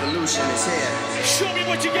tonight, the revolution is here. Show me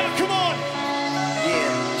what you got. Come on.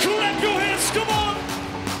 Yeah. Clap your hands. Come on.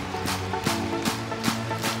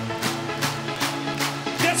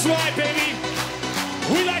 That's right, baby.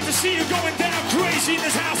 We like to see you going down crazy in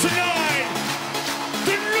this house tonight.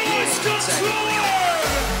 The noise controller.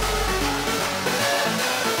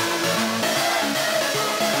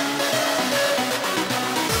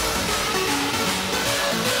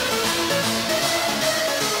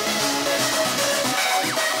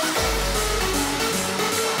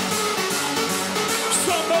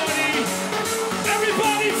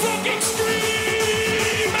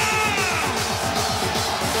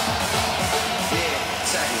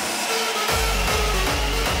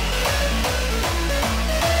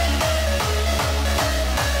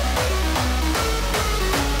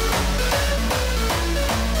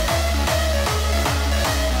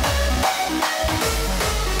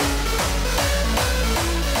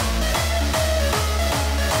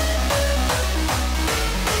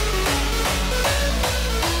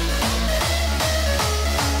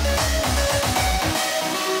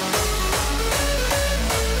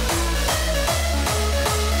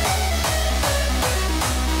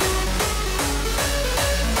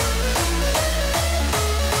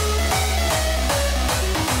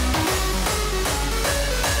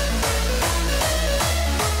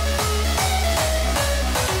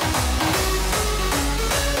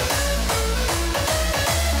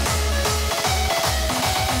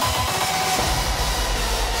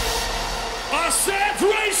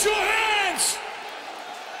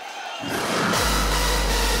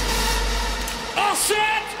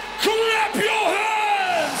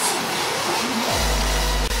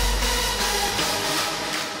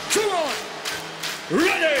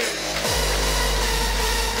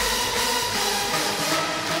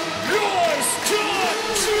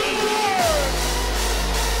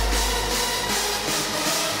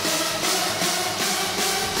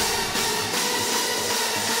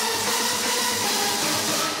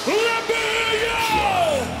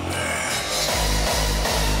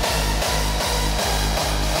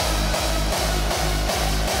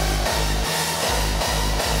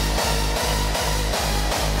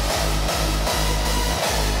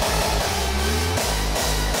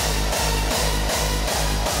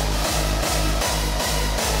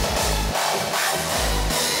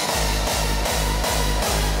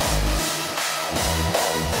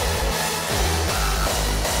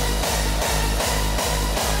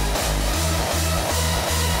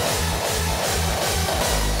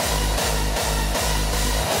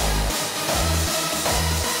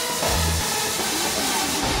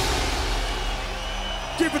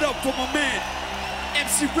 for my man,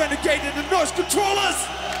 MC Renegade and the Noise Controllers.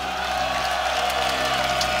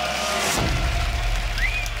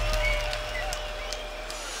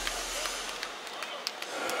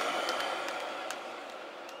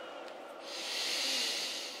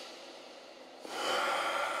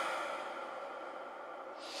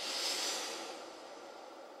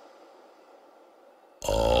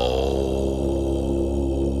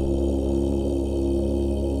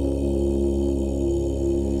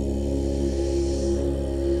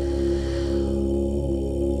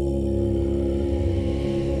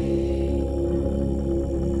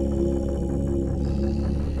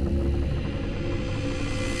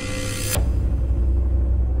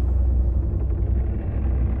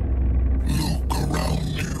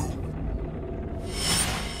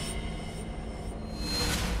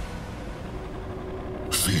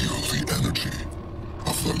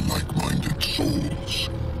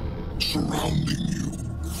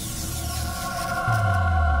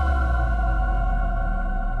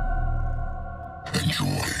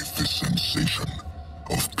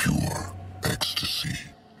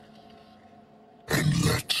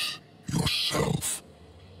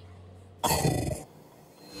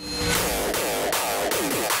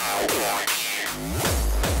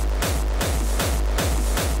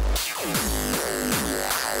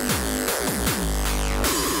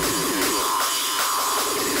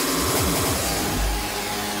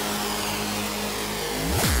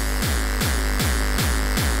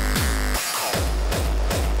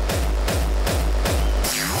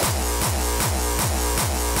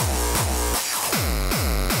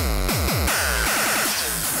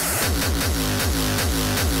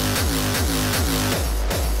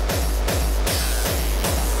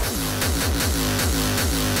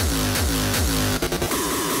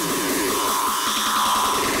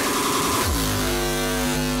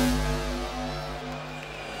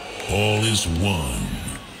 All is one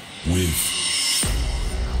with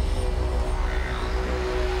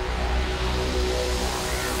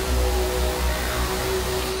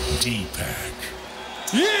D-Pack.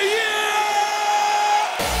 Yeah, yeah!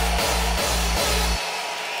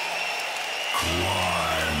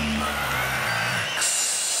 Qlimax.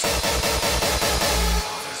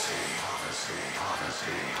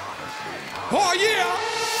 Oh, yeah!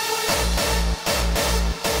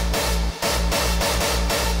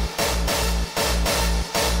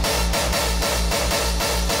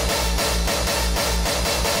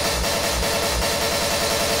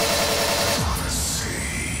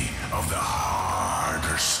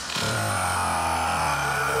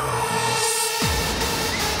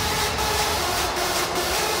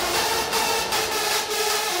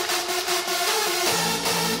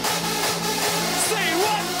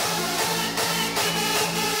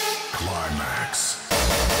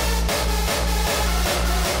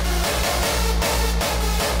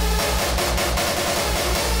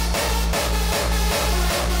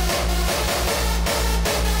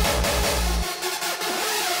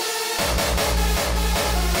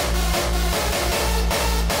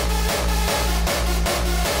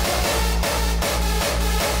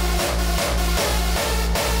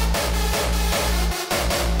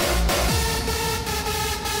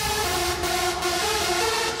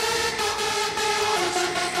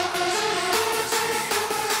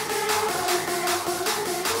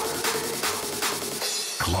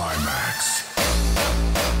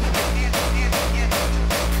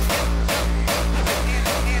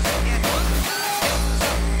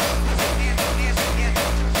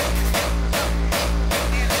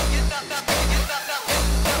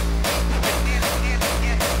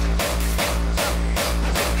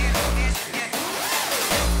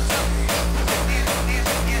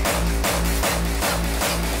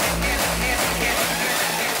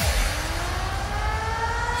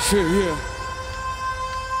 Yeah.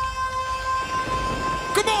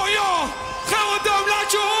 Come on, y'all! Rubdown, laat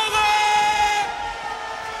je horen!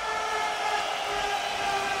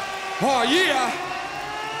 Oh, yeah!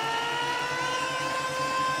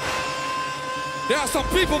 There are some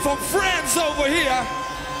people from France over here.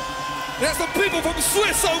 There's some people from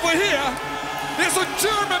Swiss over here. There's some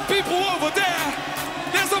German people over there.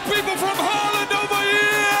 There's some people from Holland over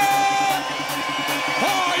here.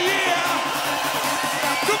 Oh, yeah!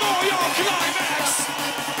 Come on, y'all, Qlimax!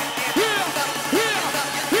 Here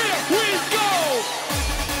we go!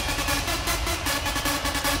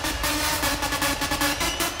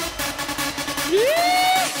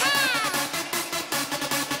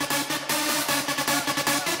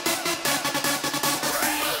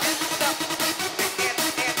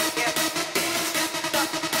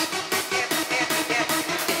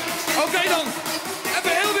 Oké dan.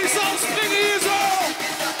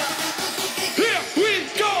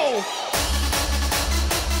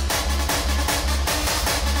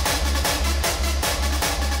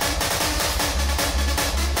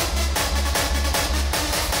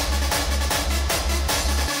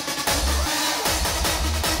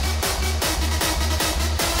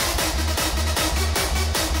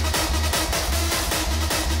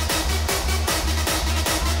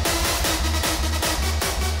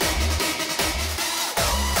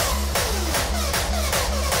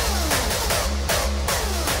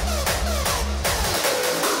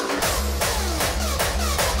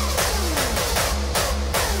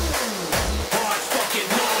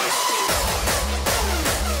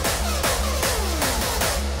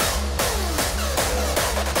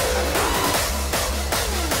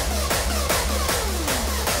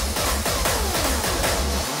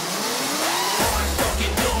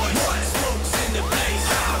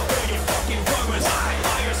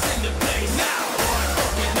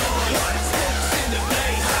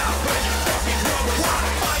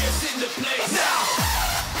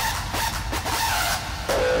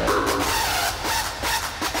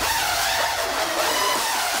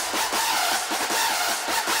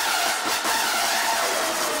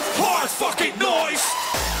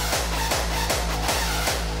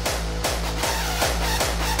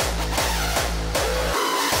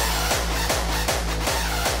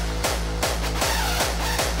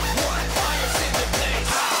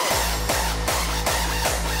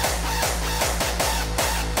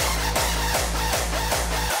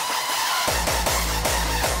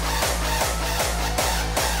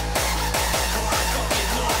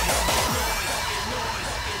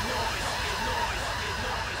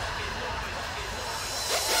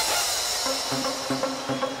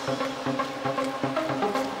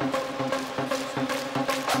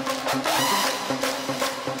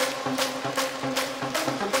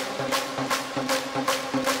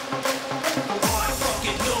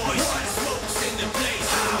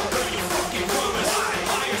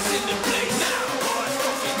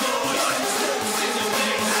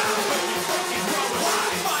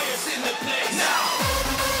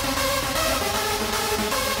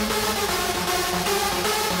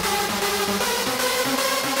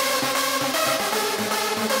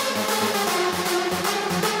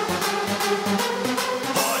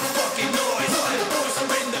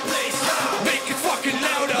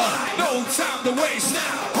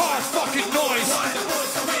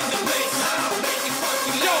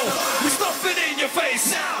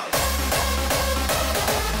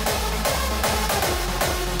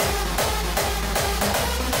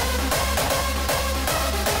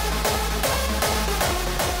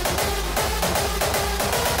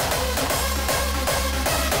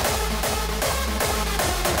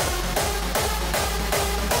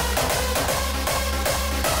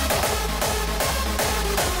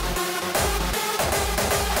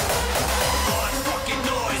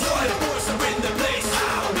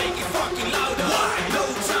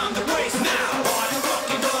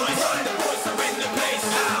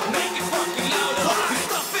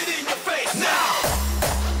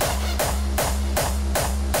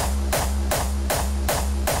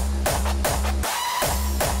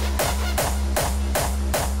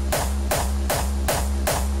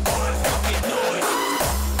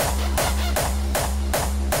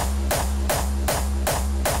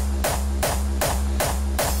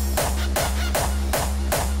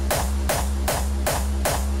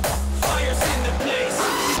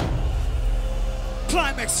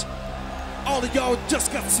 crowd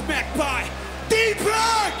just got smacked by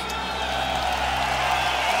D-Pack!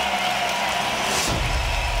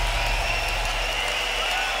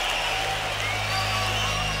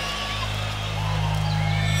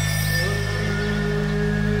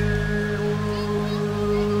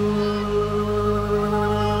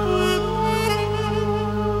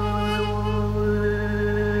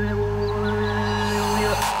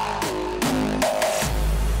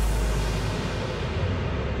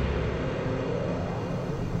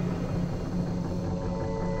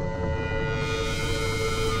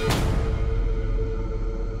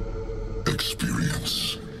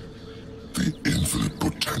 Experience the infinite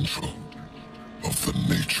potential of the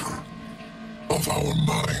nature of our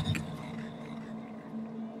mind.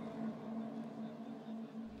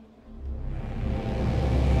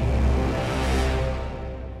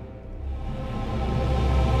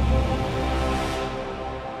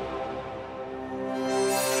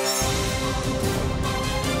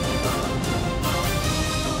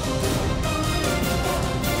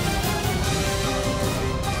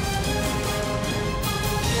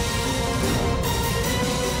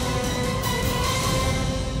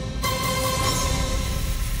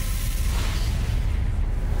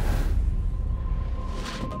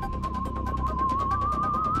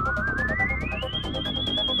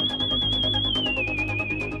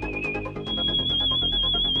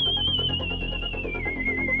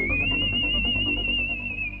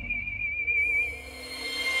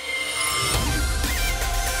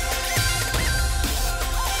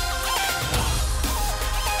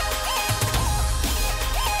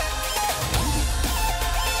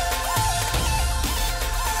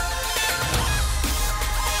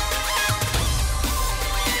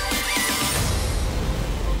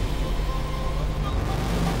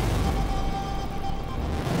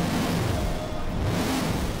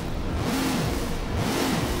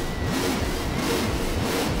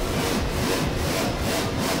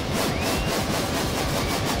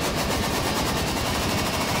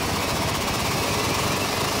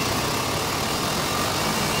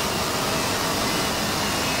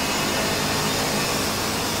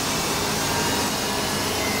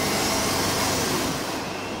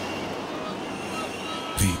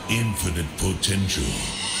 Infinite potential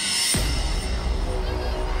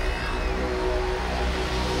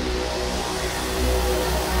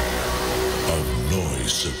of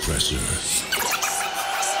noise suppressor.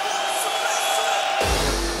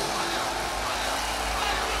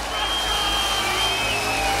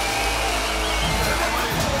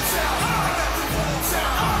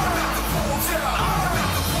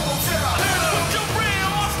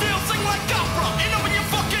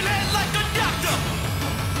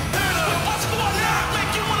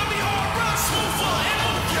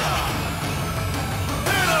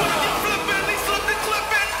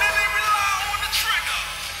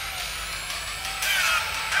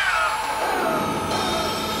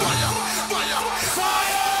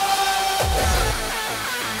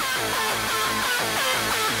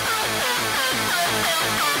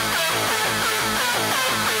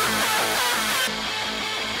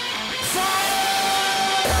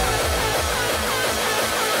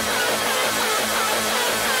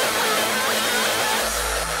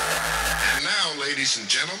 Ladies and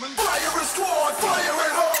gentlemen, fire is squad, fire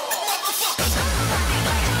at home!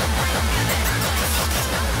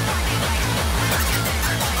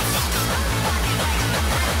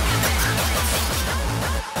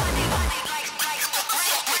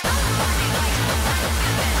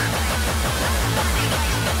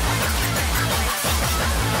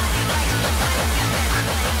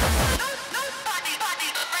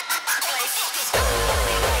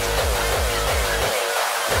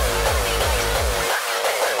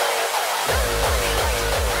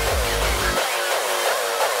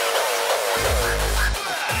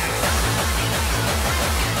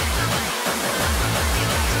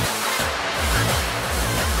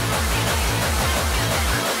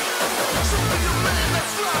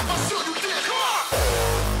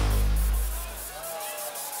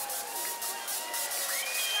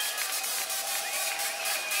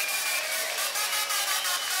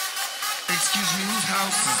 Excuse me, whose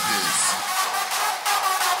house is this?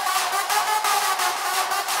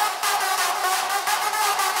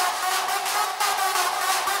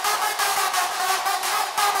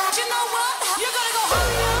 You know what? You're gonna go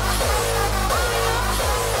hurry up.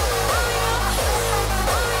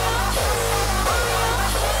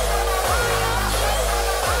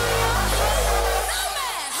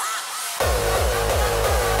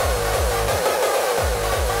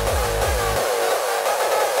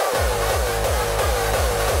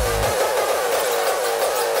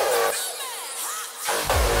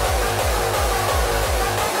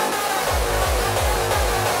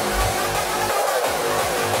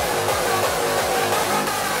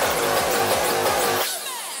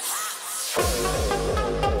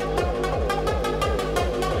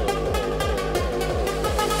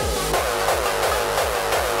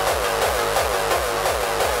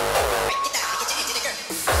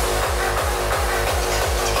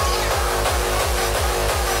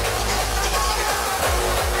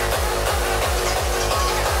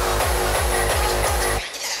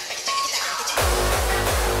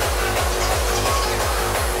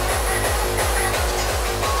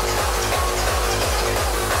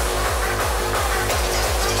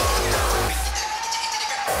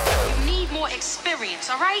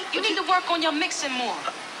 on your mixing more.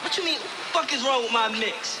 What you mean? What the fuck is wrong with my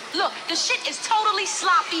mix? Look, the shit is totally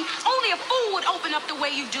sloppy. Only a fool would open up the way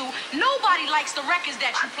you do. Nobody likes the records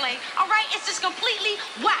that you play. All right? It's just completely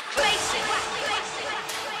whack. Face it.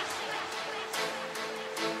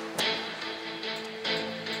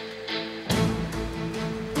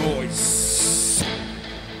 Noise.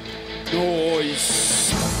 Noise.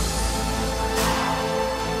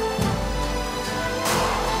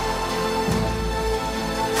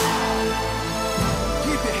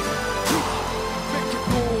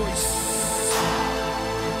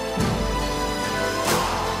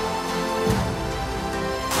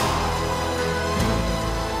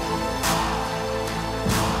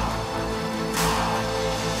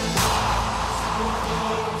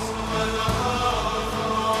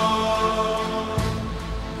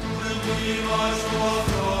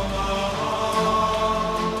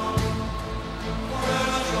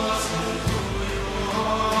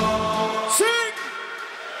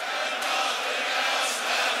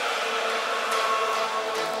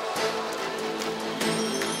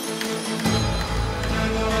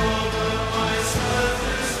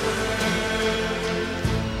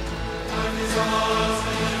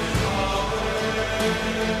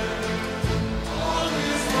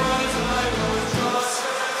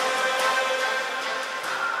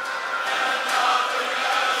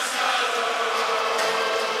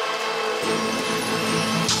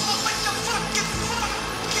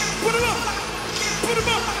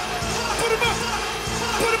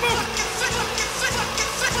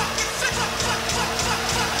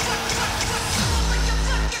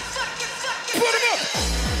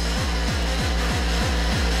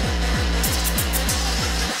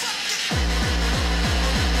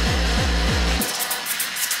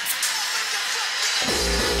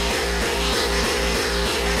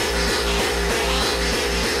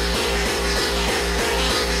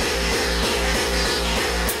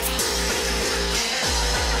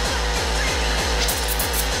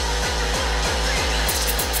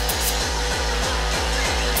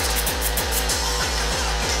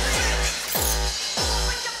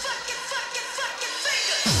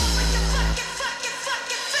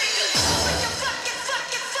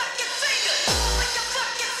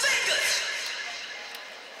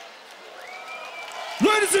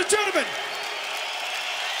 Ladies and gentlemen,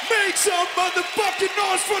 make some motherfucking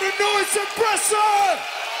noise for the noise suppressor!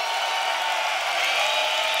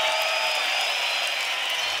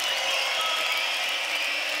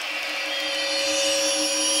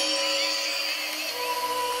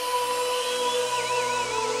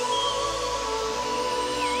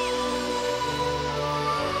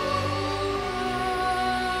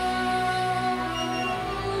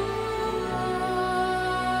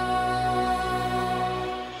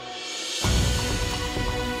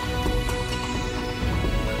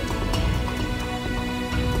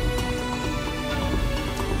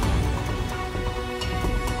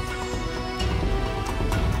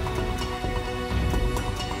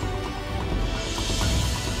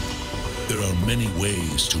 Many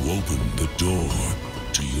ways to open the door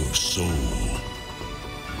to your soul.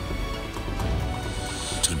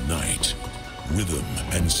 Tonight, rhythm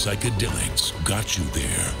and psychedelics got you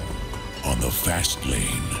there on the fast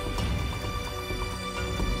lane.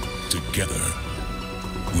 Together,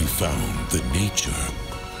 we found the nature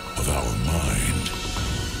of our mind.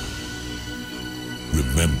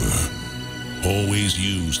 Remember, always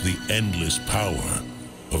use the endless power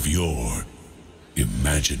of your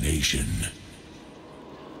imagination.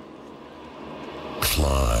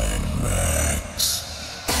 Qlimax.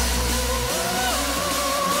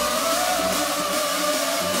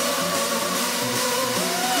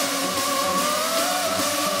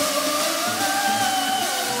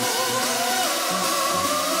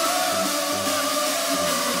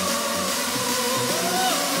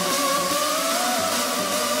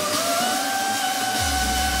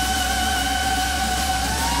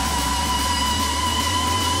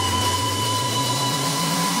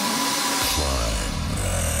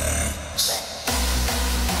 Qlimax.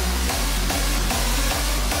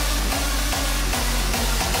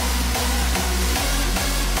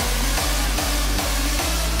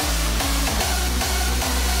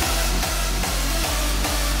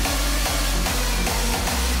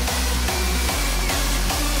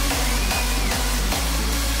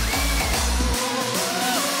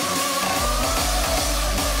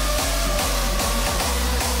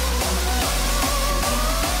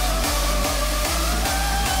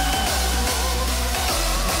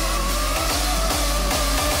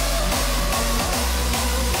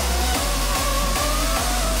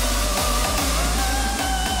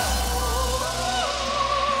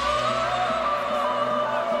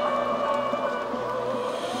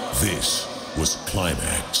 was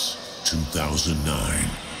Qlimax 2009.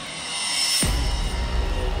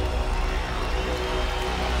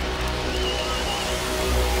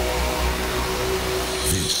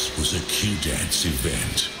 This was a Q-Dance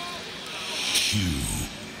event.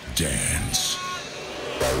 Q-Dance.